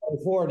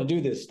 2024 to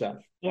do this stuff.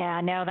 Yeah,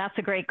 no, that's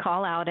a great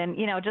call out. And,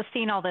 just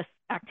seeing all this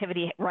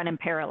activity run in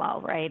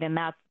parallel, right? And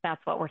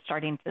that's what we're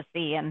starting to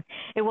see. And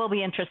it will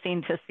be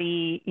interesting to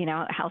see,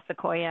 how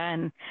Sequoia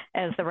and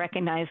as the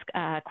recognized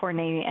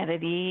coordinating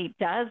entity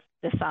does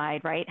decide,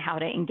 right, how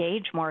to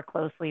engage more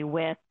closely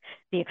with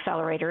the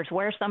accelerators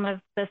where some of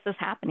this is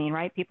happening,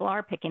 right? People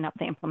are picking up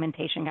the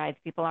implementation guides.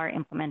 People are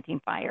implementing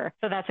FHIR.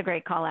 So that's a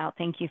great call out.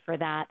 Thank you for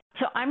that.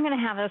 So I'm going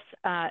to have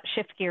us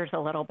shift gears a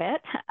little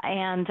bit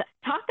and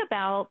Talk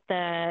about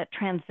the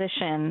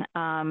transition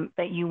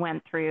that you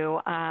went through.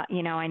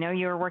 I know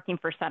you were working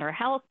for Sutter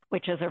Health,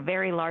 which is a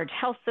very large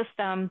health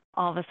system.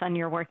 All of a sudden,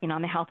 you're working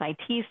on the health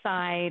IT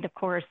side. Of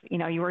course,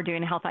 you were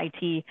doing health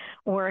IT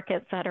work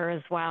at Sutter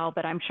as well,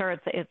 but I'm sure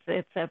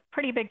it's a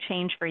pretty big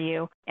change for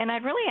you. And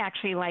I'd really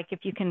actually like if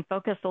you can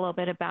focus a little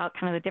bit about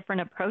kind of the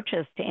different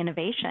approaches to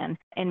innovation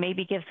and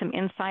maybe give some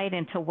insight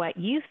into what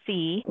you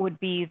see would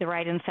be the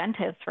right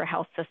incentives for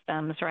health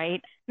systems,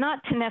 right? Not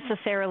to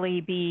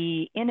necessarily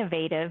be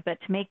innovative, but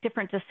to make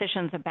different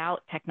decisions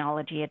about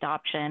technology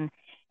adoption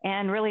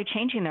and really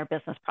changing their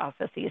business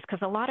processes. Because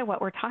a lot of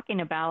what we're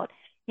talking about,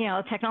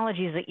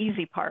 technology is the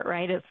easy part,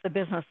 right? It's the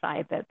business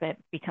side that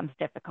becomes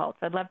difficult.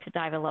 So I'd love to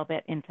dive a little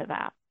bit into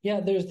that.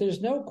 Yeah,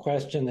 there's no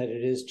question that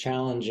it is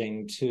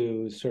challenging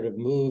to sort of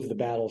move the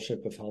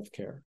battleship of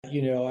healthcare.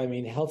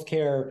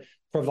 Healthcare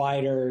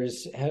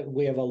providers,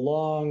 we have a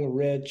long,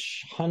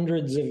 rich,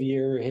 hundreds of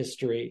year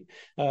history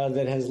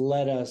that has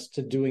led us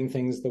to doing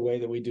things the way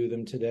that we do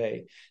them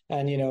today.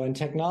 And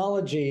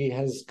technology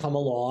has come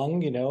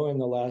along, in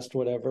the last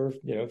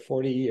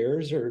 40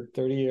 years or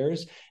 30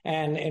 years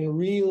and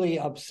really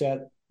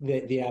upset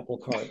the apple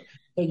cart.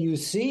 So you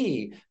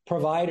see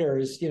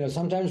providers,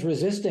 sometimes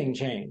resisting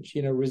change,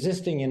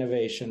 resisting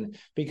innovation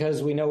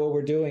because we know what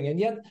we're doing. And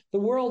yet the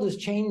world is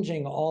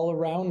changing all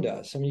around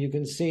us. I mean, you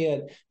can see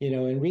it,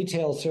 in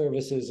retail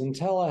services and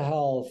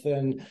telehealth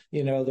and,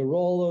 the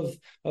role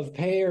of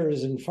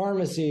payers and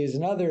pharmacies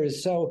and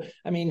others. So,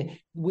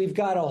 we've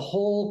got a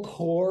whole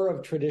core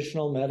of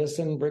traditional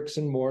medicine, bricks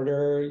and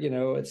mortar,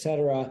 et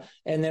cetera.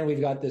 And then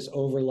we've got this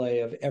overlay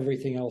of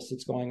everything else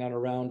that's going on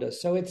around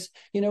us. So it's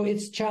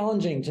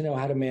challenging to know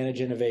how to manage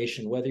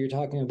innovation, whether you're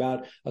talking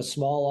about a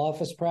small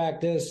office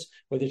practice,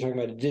 whether you're talking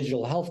about a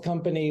digital health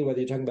company, whether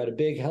you're talking about a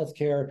big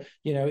healthcare,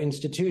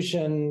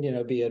 institution,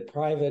 be it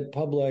private,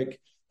 public,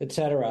 et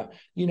cetera.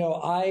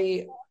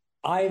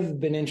 I've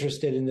been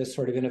interested in this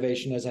sort of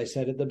innovation, as I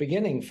said at the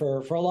beginning,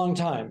 for a long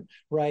time,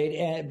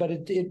 right? But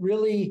it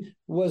really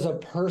was a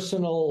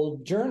personal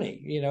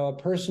journey, a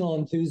personal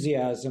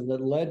enthusiasm that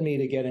led me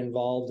to get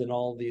involved in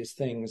all these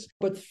things.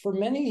 But for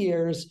many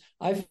years,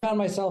 I found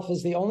myself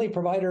as the only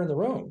provider in the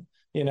room.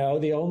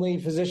 The only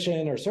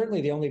physician, or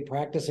certainly the only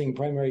practicing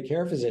primary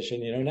care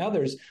physician. Now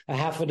there's a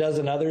half a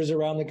dozen others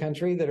around the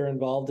country that are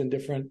involved in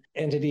different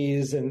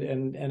entities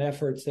and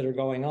efforts that are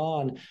going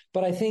on.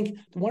 But I think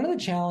one of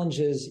the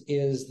challenges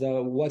is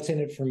what's in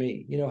it for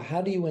me.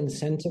 How do you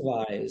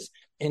incentivize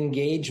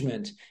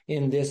engagement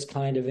in this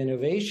kind of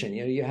innovation?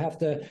 You have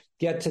to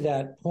get to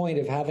that point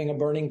of having a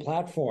burning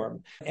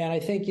platform. And I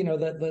think,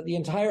 that the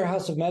entire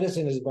house of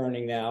medicine is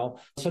burning now.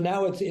 So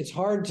now it's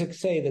hard to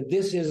say that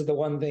this is the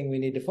one thing we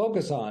need to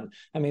focus on.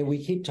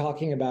 We keep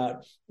talking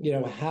about,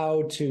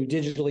 how to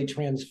digitally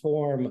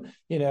transform,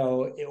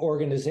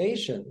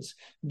 organizations.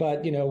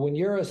 But, when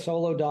you're a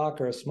solo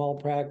doc or a small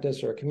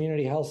practice or a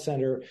community health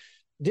center,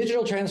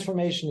 digital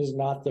transformation is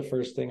not the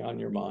first thing on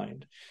your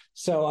mind.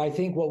 So I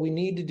think what we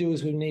need to do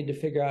is we need to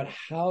figure out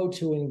how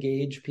to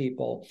engage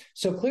people.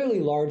 So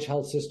clearly large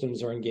health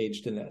systems are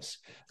engaged in this.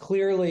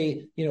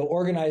 Clearly,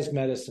 organized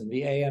medicine,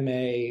 the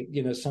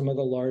AMA, some of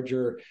the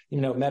larger,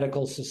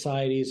 medical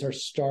societies are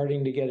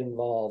starting to get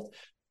involved.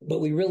 But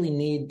we really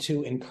need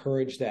to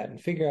encourage that and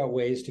figure out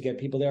ways to get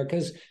people there.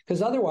 Because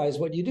otherwise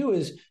what you do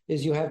is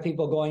you have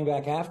people going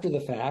back after the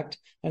fact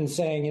and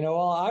saying,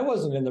 well, I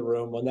wasn't in the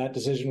room when that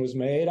decision was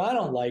made. I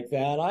don't like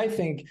that. I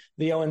think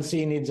the ONC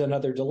needs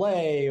another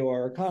delay,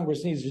 or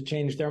Congress needs to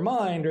change their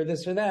mind, or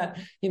this or that.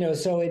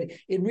 So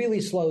it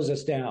really slows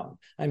us down.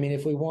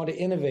 If we want to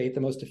innovate,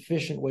 the most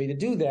efficient way to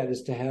do that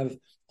is to have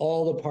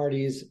all the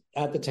parties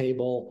at the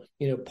table,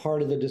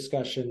 part of the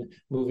discussion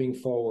moving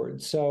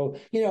forward. So,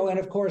 and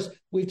of course,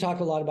 we've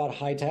talked a lot about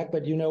high tech,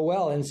 but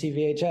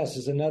NCVHS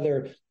is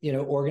another,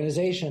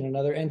 organization,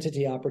 another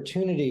entity,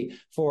 opportunity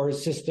for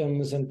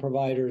systems and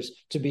providers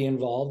to be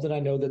involved. And I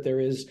know that there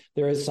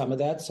is some of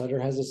that. Sutter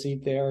has a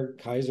seat there,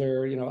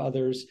 Kaiser,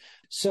 others.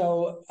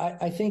 So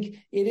I think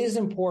it is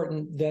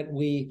important that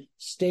we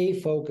stay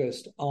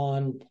focused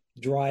on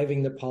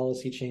driving the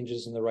policy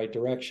changes in the right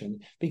direction,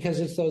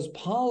 because it's those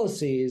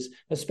policies,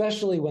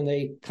 especially when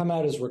they come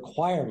out as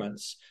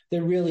requirements,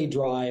 that really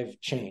drive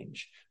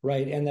change,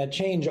 right? And that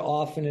change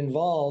often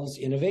involves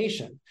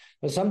innovation.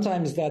 Now,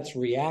 sometimes that's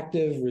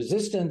reactive,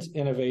 resistant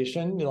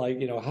innovation,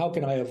 like, how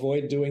can I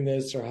avoid doing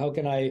this, or how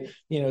can I,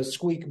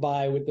 squeak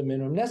by with the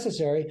minimum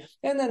necessary?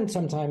 And then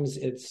sometimes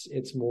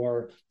it's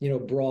more,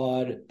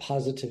 broad,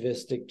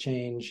 positivistic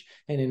change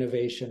and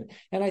innovation.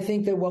 And I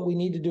think that what we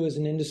need to do as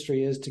an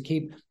industry is to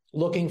keep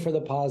looking for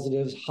the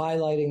positives,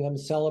 highlighting them,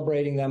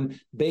 celebrating them,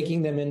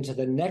 baking them into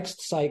the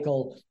next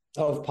cycle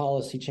of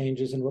policy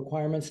changes and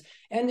requirements.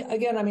 And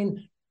again,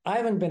 I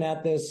haven't been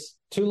at this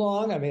too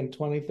long,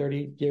 20,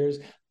 30 years,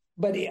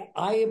 but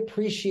I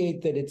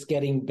appreciate that it's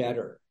getting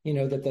better,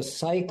 that the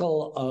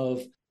cycle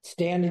of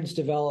standards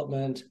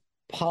development,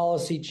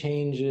 policy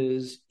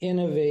changes,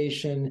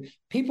 innovation.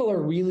 People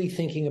are really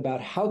thinking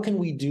about how can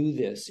we do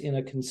this in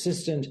a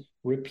consistent,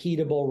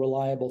 repeatable,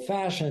 reliable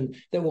fashion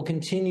that will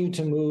continue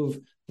to move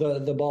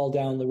the ball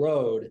down the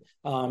road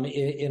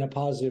in a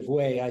positive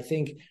way. I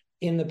think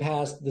in the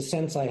past, the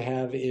sense I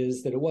have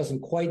is that it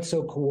wasn't quite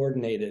so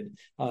coordinated.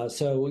 But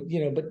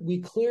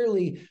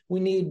we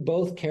need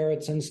both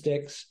carrots and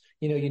sticks.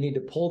 You need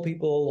to pull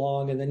people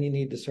along, and then you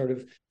need to sort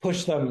of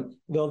push them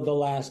the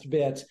last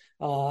bit.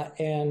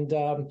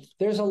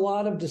 There's a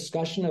lot of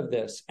discussion of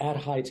this at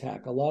High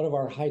Tech. A lot of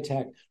our High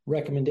Tech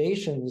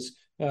recommendations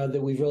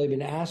that we've really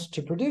been asked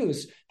to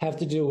produce have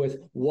to do with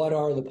what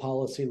are the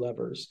policy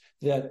levers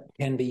that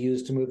can be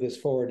used to move this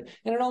forward.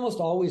 And it almost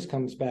always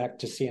comes back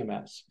to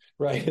CMS,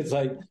 right? It's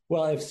like,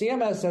 well, if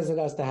CMS says it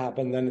has to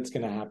happen, then it's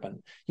going to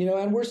happen.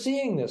 And we're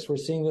seeing this. We're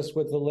seeing this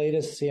with the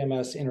latest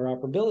CMS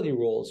interoperability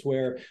rules,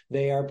 where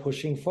they are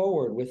pushing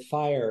forward with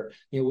FHIR,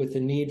 with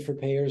the need for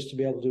payers to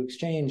be able to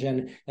exchange.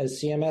 And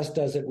as CMS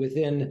does it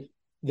within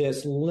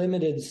this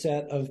limited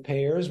set of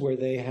payers where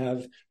they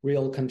have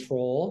real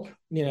control,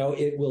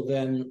 it will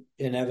then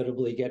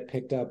inevitably get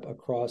picked up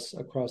across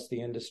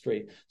the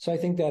industry. So I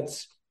think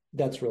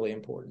that's really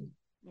important.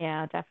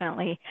 Yeah,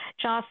 definitely.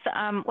 Joss,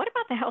 what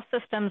about the health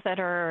systems that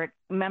are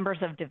members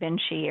of Da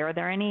Vinci? Are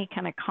there any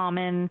kind of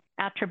common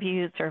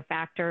attributes or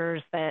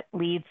factors that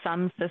lead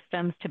some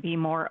systems to be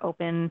more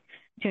open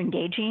to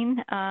engaging,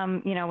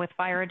 with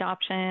FHIR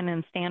adoption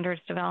and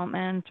standards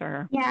development?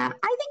 Or yeah,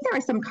 I think there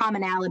are some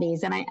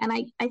commonalities, and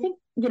I think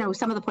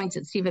some of the points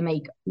that Stephen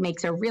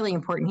makes are really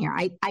important here.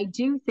 I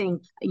do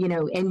think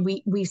and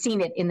we've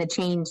seen it in the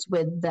change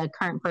with the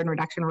current burden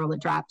reduction rule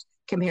that dropped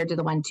compared to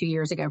the one 2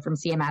 years ago from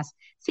CMS.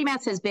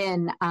 CMS has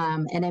been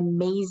an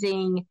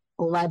amazing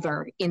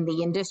lever in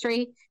the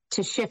industry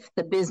to shift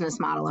the business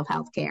model of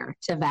healthcare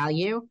to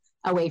value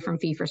away from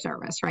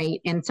fee-for-service,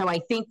 right? And so I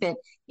think that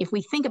if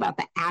we think about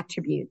the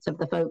attributes of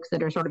the folks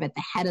that are sort of at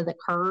the head of the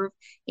curve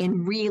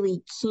and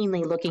really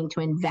keenly looking to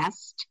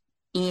invest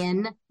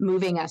in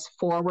moving us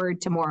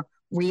forward to more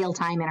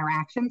real-time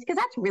interactions, because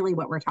that's really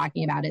what we're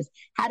talking about, is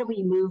how do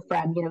we move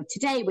from,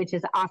 today, which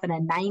is often a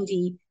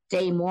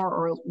 90-day more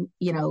or,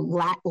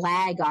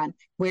 lag on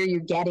where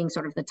you're getting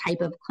sort of the type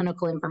of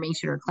clinical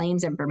information or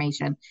claims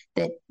information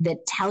that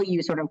tell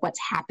you sort of what's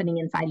happening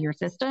inside your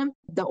system.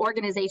 The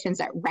organizations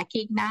that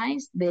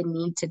recognize the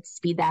need to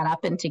speed that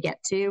up and to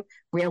get to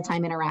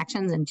real-time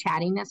interactions and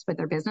chattiness with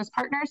their business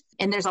partners.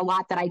 And there's a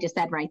lot that I just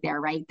said right there,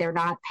 right? They're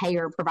not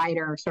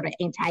payer-provider sort of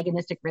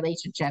antagonistic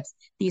relationships.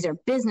 These are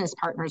business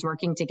partners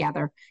working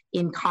together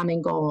in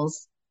common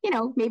goals.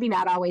 Maybe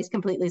not always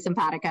completely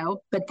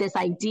simpatico, but this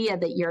idea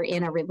that you're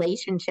in a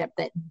relationship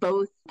that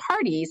both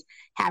parties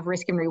have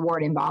risk and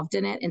reward involved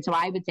in it. And so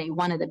I would say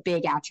one of the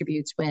big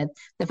attributes with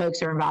the folks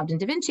who are involved in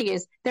Da Vinci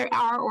is there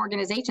are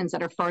organizations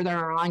that are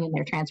further along in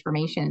their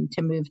transformation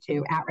to move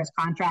to at-risk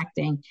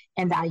contracting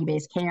and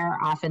value-based care.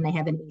 Often they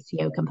have an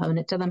ACO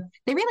component to them.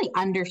 They really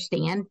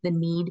understand the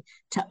need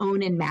to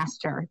own and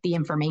master the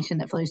information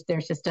that flows through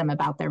their system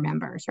about their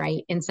members,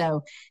 right? And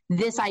so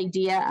this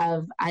idea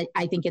of,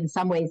 I think in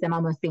some ways, them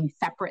almost being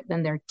separate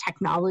than their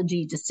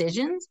technology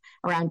decisions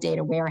around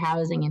data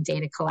warehousing and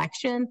data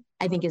collection,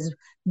 I think is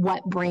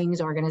what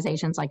brings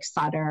organizations like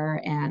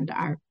Sutter and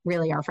our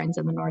friends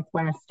in the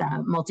Northwest,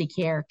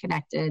 Multicare,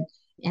 Connected,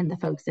 and the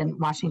folks in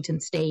Washington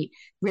State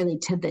really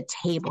to the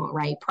table,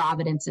 right?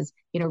 Providence is,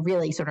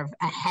 really sort of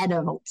ahead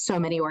of so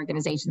many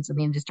organizations in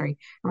the industry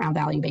around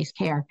value-based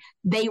care.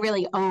 They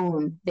really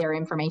own their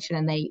information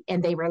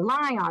and they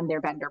rely on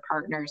their vendor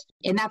partners.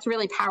 And that's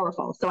really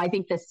powerful. So I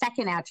think the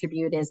second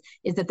attribute is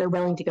that they're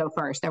willing to go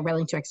first. They're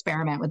willing to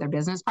experiment with their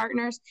business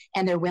partners,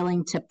 and they're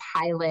willing to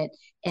pilot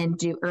and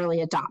do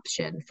early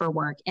adoption for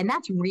work. And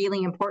that's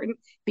really important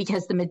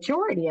because the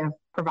majority of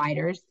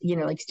providers,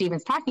 like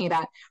Stephen's talking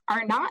about,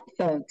 are not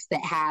folks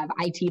that have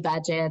IT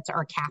budgets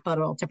or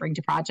capital to bring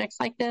to projects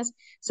like this.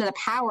 So the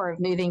power of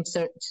moving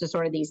to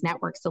sort of these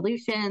network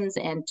solutions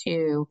and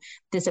to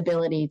this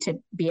ability to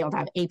be able to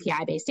have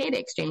API-based data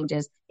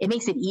exchanges, it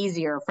makes it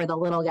easier for the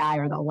little guy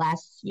or the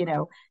less,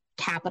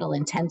 capital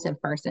intensive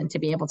person to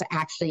be able to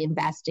actually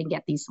invest and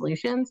get these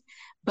solutions.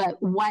 But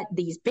what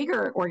these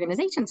bigger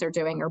organizations are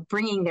doing are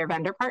bringing their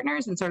vendor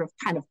partners and sort of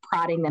kind of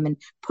prodding them and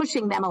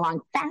pushing them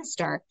along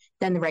faster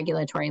than the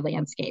regulatory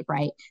landscape,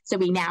 right? So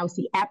we now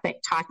see Epic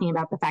talking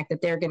about the fact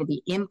that they're going to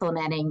be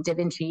implementing Da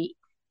Vinci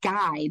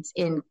guides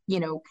in,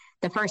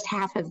 the first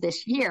half of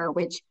this year,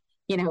 which,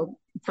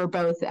 for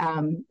both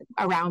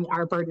around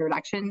our burden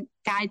reduction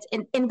guides.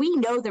 And we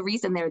know the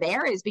reason they're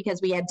there is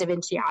because we had Da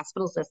Vinci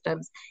hospital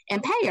systems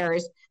and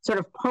payers sort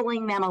of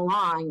pulling them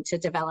along to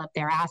develop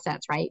their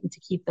assets, right? And to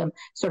keep them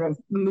sort of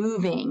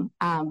moving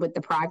with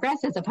the progress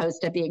as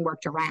opposed to being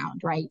worked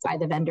around, right, by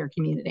the vendor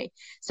community.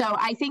 So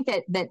I think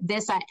that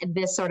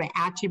this sort of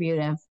attribute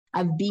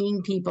of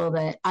being people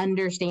that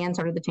understand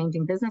sort of the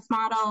changing business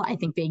model, I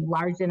think being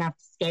large enough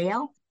to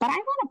scale. But I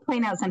want to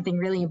point out something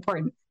really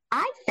important.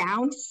 I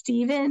found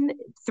Stephen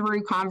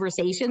through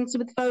conversations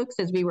with folks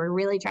as we were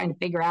really trying to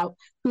figure out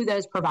who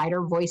those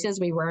provider voices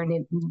we were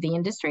in the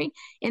industry.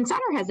 And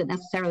Sutter hasn't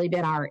necessarily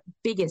been our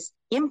biggest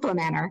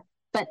implementer,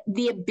 but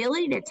the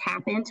ability to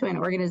tap into an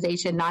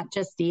organization, not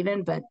just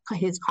Stephen, but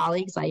his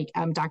colleagues like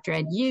Dr.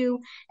 Ed Yu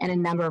and a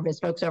number of his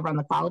folks over on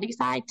the quality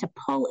side to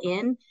pull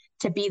in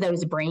to be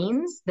those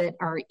brains that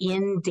are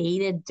in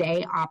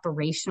day-to-day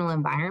operational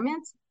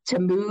environments to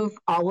move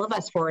all of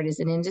us forward as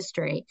an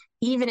industry,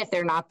 even if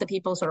they're not the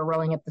people sort of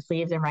rolling up the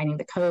sleeves and writing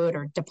the code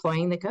or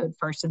deploying the code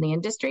first in the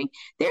industry.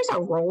 There's a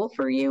role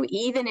for you,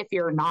 even if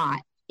you're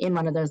not in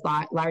one of those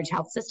large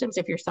health systems.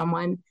 If you're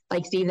someone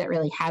like Steve that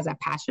really has a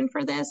passion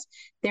for this,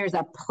 there's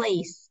a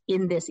place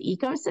in this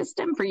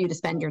ecosystem for you to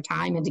spend your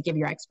time and to give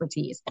your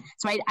expertise.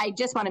 So I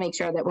just want to make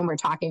sure that when we're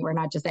talking, we're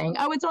not just saying,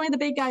 oh, it's only the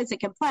big guys that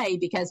can play,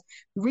 because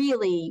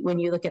really, when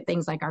you look at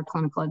things like our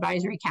clinical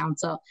advisory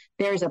council,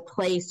 there's a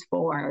place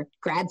for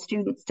grad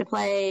students to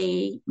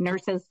play,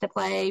 nurses to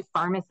play,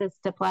 pharmacists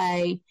to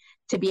play,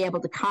 to be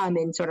able to come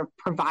and sort of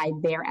provide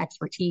their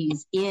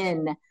expertise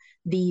in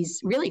these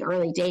really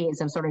early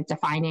days of sort of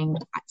defining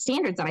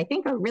standards that I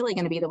think are really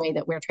going to be the way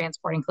that we're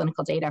transporting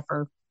clinical data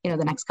for, the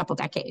next couple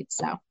decades.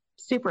 So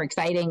super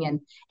exciting.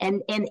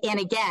 And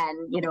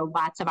again,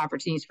 lots of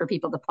opportunities for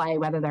people to play,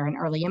 whether they're an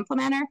early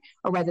implementer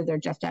or whether they're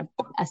just a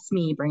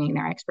SME bringing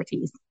their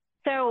expertise.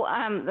 So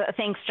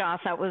thanks, Joss.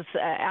 That was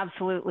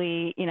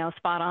absolutely,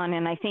 spot on.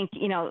 And I think,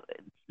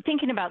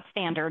 thinking about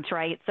standards,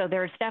 right? So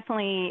there's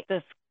definitely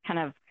this kind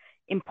of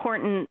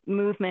important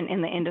movement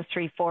in the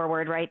industry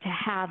forward, right, to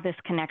have this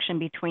connection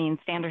between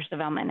standards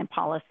development and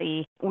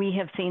policy. We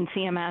have seen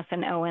CMS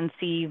and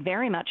ONC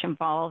very much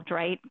involved,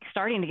 right,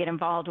 starting to get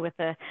involved with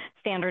the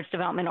standards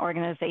development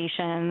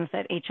organizations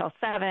at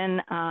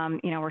HL7.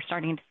 We're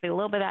starting to see a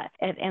little bit of that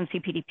at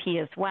NCPDP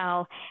as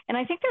well. And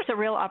I think there's a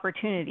real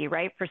opportunity,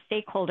 right, for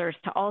stakeholders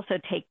to also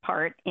take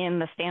part in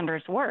the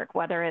standards work,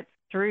 whether it's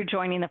through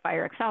joining the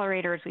FHIR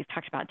accelerators. We've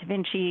talked about Da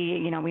Vinci.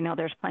 We know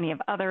there's plenty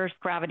of others,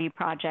 Gravity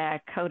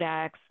Project,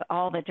 Codex,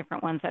 all the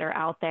different ones that are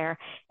out there,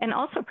 and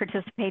also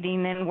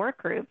participating in work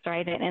groups,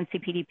 right, at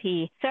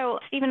NCPDP. So,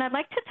 Stephen, I'd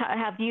like to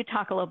have you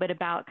talk a little bit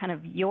about kind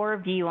of your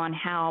view on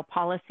how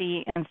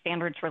policy and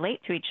standards relate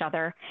to each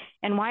other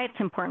and why it's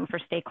important for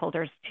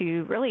stakeholders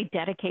to really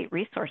dedicate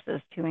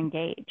resources to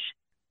engage.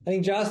 I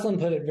think Jocelyn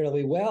put it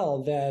really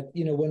well that,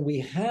 when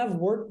we have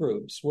work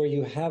groups where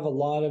you have a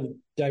lot of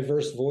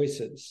diverse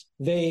voices,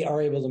 they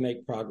are able to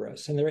make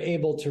progress and they're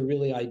able to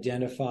really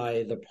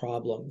identify the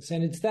problems.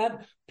 And it's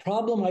that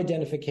problem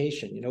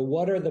identification,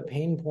 what are the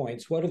pain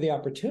points? What are the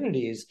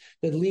opportunities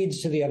that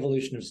leads to the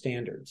evolution of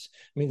standards?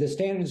 I mean, the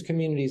standards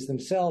communities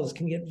themselves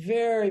can get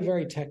very,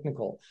 very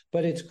technical,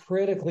 but it's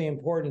critically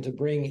important to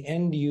bring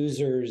end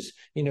users,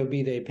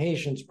 be they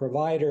patients,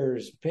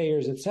 providers,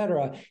 payers, et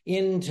cetera,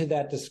 into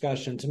that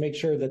discussion to make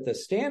sure that the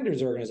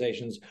standards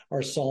organizations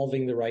are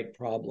solving the right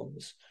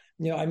problems.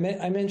 I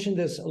mentioned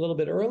this a little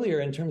bit earlier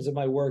in terms of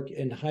my work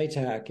in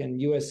HITAC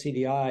and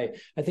USCDI.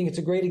 I think it's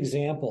a great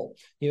example.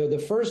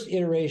 The first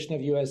iteration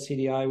of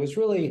USCDI was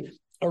really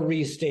a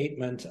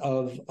restatement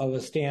of a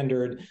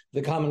standard,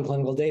 the Common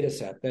Clinical Data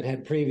Set that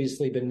had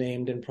previously been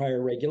named in prior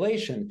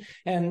regulation.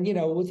 And,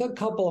 with a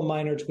couple of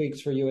minor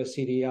tweaks for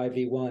USCDI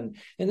v1.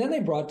 And then they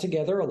brought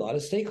together a lot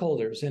of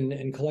stakeholders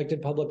and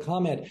collected public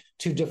comment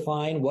to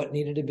define what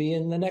needed to be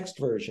in the next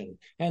version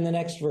and the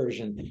next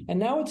version. And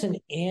now it's an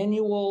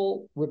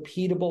annual,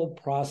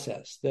 repeatable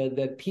process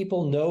that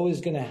people know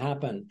is going to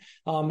happen.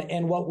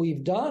 And what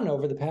we've done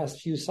over the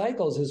past few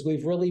cycles is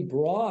we've really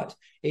brought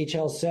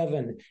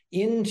HL7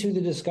 into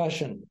the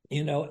discussion,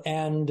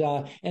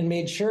 and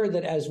made sure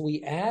that as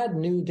we add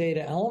new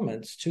data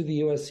elements to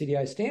the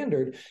USCDI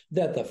standard,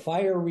 that the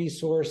FHIR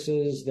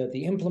resources, that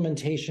the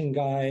implementation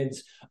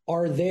guides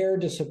are there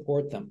to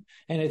support them.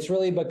 And it's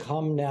really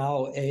become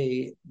now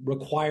a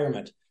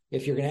requirement.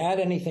 If you're going to add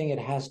anything, it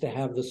has to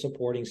have the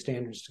supporting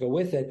standards to go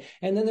with it.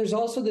 And then there's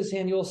also this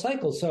annual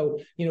cycle. So,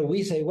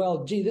 we say,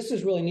 well, gee, this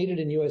is really needed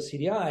in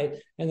USCDI.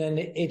 And then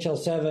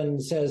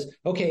HL7 says,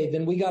 okay,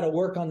 then we got to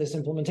work on this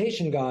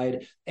implementation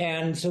guide.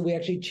 And so we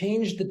actually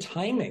changed the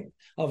timing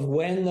of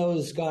when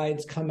those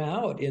guides come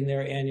out in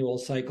their annual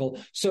cycle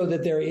so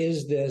that there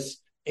is this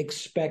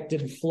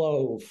expected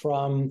flow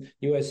from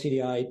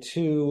USCDI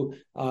to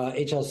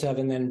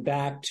HL7, then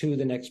back to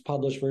the next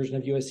published version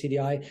of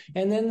USCDI.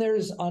 And then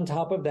there's, on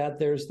top of that,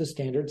 there's the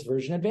standards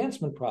version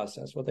advancement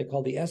process, what they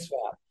call the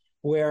SVAP,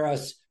 where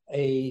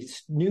a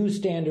new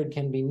standard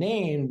can be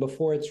named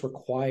before it's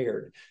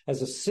required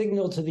as a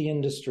signal to the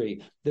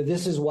industry that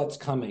this is what's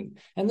coming.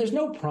 And there's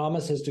no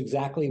promise as to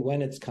exactly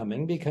when it's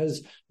coming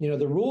because,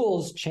 the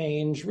rules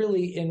change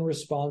really in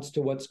response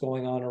to what's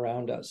going on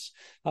around us.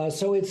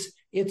 So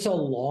it's a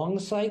long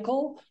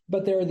cycle,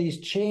 but there are these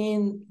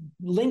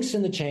links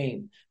in the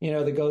chain,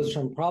 that goes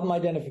from problem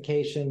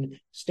identification,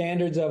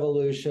 standards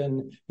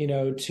evolution,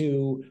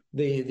 to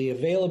the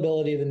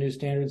availability of the new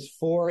standards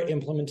for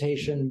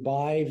implementation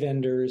by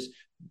vendors,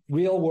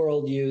 real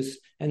world use.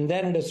 And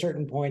then at a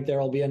certain point, there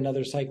will be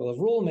another cycle of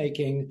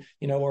rulemaking,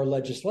 or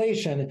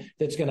legislation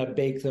that's going to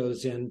bake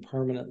those in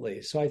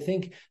permanently. So I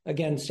think,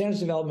 again, standards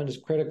development is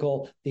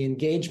critical. The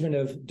engagement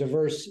of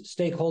diverse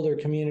stakeholder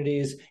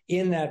communities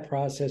in that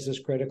process is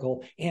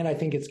critical. And I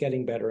think it's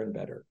getting better and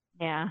better.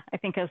 Yeah, I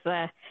think as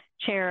the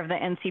chair of the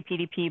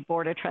NCPDP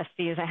Board of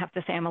Trustees, I have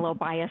to say I'm a little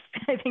biased.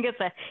 I think it's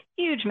a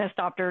huge missed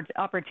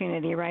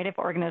opportunity, right, if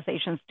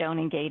organizations don't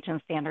engage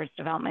in standards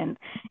development.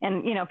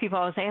 And, people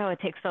always say, it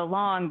takes so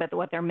long, but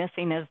what they're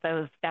missing is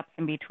those steps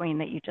in between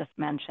that you just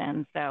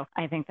mentioned. So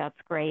I think that's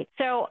great.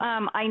 So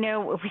I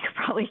know we could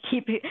probably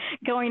keep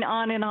going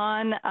on and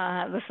on.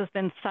 This has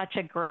been such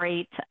a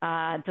great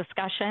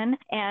discussion.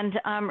 And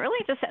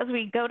really just as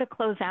we go to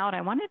close out,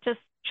 I want to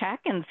just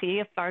check and see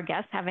if our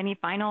guests have any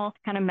final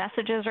kind of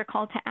messages or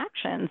call to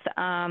actions.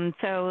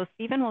 So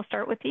Stephen, we'll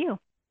start with you.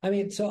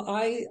 So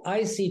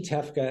I see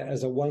TEFCA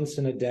as a once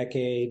in a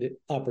decade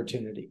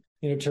opportunity,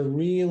 to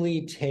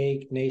really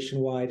take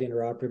nationwide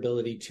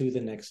interoperability to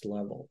the next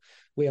level.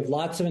 We have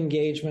lots of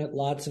engagement,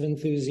 lots of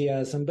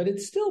enthusiasm, but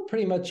it's still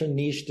pretty much a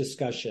niche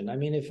discussion.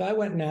 If I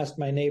went and asked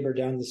my neighbor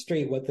down the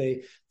street what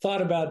they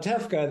thought about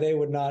TEFCA, they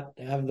would not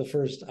have the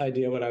first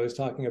idea what I was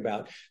talking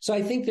about. So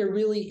I think there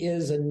really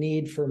is a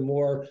need for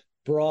more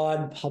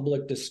broad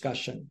public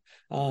discussion.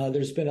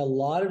 There's been a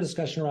lot of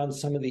discussion around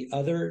some of the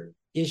other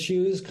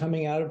issues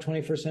coming out of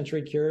 21st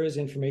century cures,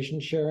 information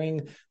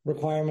sharing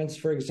requirements,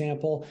 for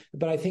example.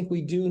 But I think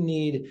we do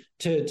need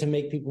to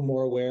make people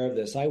more aware of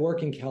this. I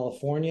work in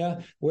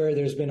California, where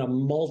there's been a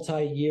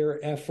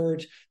multi-year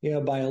effort,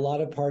 by a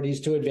lot of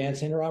parties to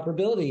advance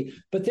interoperability,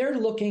 but they're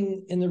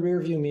looking in the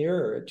rearview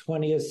mirror at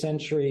 20th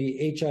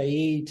century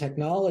HIE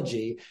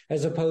technology,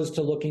 as opposed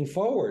to looking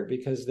forward,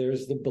 because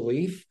there's the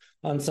belief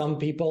on some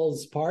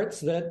people's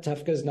parts that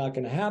TEFCA is not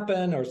going to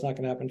happen, or it's not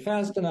going to happen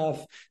fast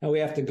enough, and we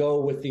have to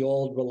go with the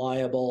old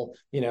reliable,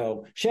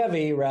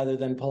 Chevy rather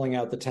than pulling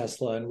out the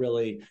Tesla and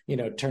really,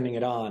 turning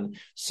it on.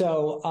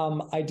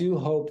 So I do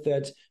hope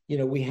that,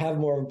 we have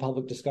more of a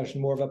public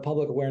discussion, more of a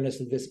public awareness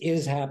that this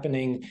is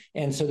happening,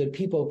 and so that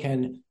people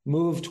can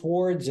move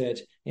towards it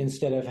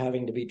instead of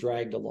having to be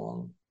dragged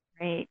along.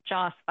 Great.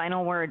 Joss,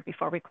 final word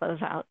before we close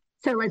out.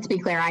 So let's be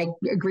clear. I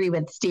agree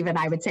with Stephen.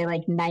 I would say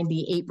like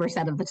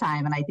 98% of the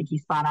time, and I think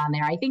he's spot on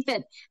there. I think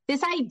that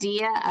this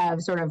idea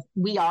of sort of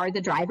we are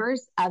the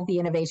drivers of the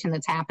innovation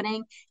that's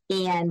happening,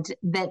 and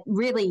that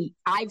really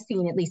I've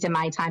seen, at least in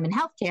my time in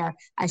healthcare,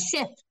 a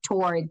shift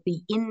toward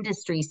the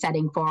industry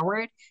setting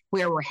forward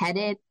where we're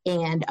headed,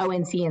 and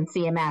ONC and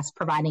CMS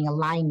providing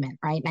alignment,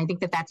 right? And I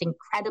think that that's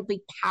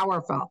incredibly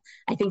powerful.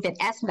 I think that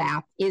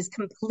SVAP is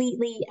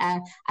completely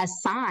a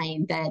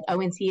sign that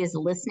ONC is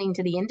listening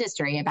to the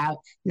industry about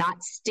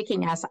not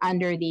sticking us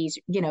under these,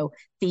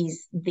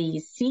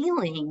 these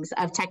ceilings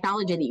of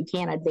technology that you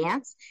can't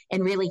advance,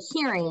 and really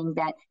hearing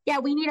that,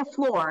 we need a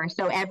floor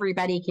so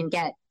everybody can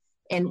get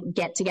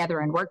together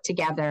and work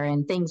together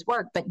and things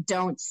work, but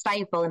don't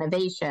stifle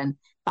innovation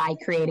by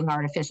creating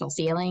artificial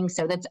ceilings.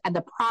 So that's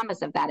the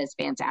promise of that is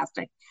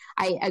fantastic.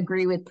 I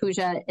agree with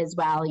Pooja as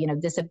well.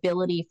 This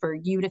ability for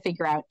you to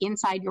figure out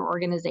inside your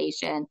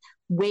organization,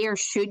 where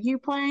should you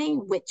play,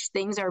 which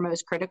things are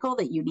most critical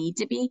that you need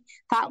to be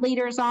thought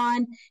leaders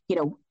on,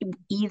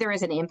 either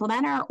as an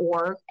implementer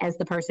or as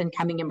the person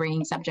coming and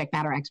bringing subject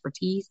matter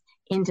expertise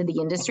into the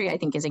industry, I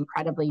think is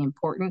incredibly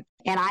important.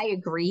 And I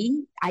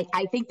agree.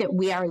 I think that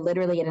we are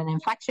literally at an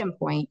inflection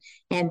point,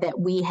 and that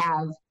we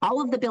have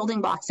all of the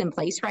building blocks in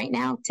place right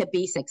now to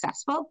be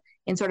successful.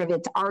 And sort of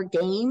it's our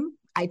game,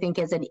 I think,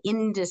 as an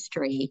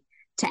industry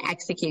to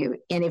execute.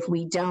 And if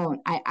we don't,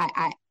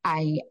 I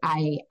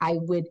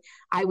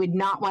would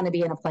not want to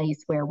be in a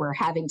place where we're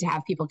having to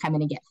have people come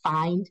in and get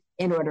fined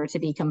in order to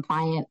be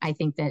compliant. I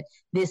think that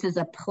this is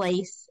a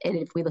place, and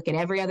if we look at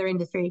every other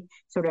industry,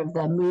 sort of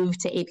the move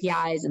to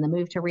APIs and the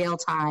move to real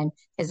time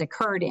has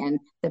occurred in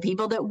the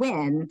people that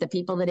win, the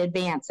people that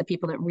advance, the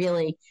people that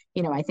really,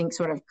 I think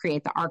sort of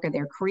create the arc of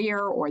their career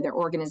or their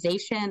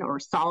organization or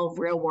solve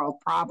real world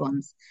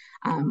problems,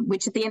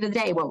 which at the end of the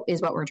day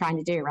is what we're trying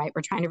to do, right?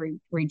 We're trying to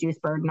reduce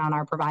burden on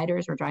our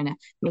providers. We're trying to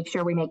make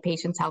sure we make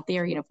patients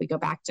healthier. If we go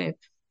back to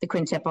the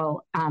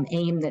quintuple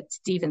aim that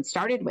Stephen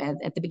started with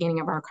at the beginning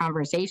of our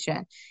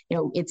conversation,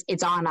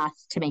 it's on us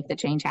to make the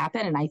change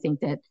happen. And I think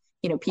that,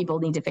 people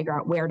need to figure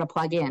out where to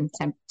plug in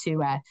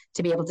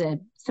to be able to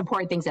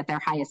support things at their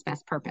highest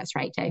best purpose,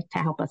 right? To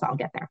help us all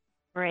get there.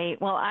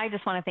 Great. Well, I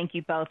just want to thank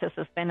you both. This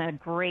has been a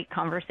great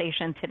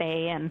conversation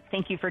today, and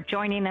thank you for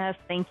joining us.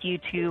 Thank you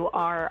to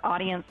our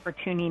audience for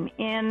tuning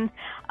in.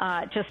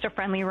 Just a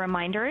friendly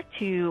reminder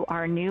to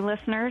our new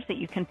listeners that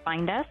you can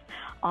find us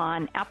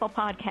on Apple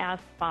Podcasts,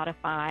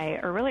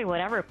 Spotify, or really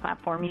whatever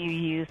platform you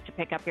use to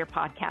pick up your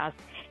podcast,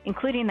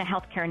 including the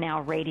Healthcare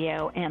Now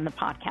radio and the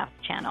podcast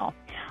channel.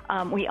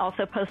 We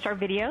also post our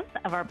videos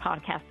of our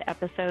podcast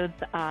episodes,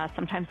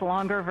 sometimes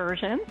longer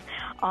versions,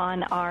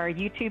 on our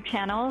YouTube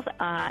channels.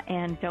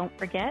 And don't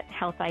forget,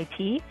 Health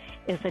IT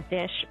is a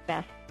dish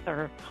best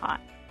served hot.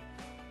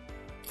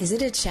 Is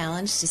it a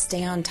challenge to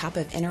stay on top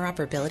of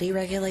interoperability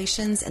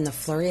regulations and the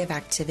flurry of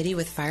activity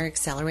with fire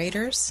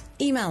accelerators?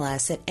 Email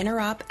us at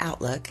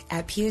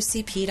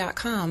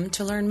interopoutlook@pocp.com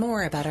to learn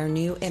more about our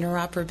new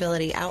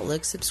Interoperability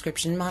Outlook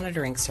subscription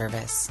monitoring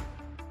service.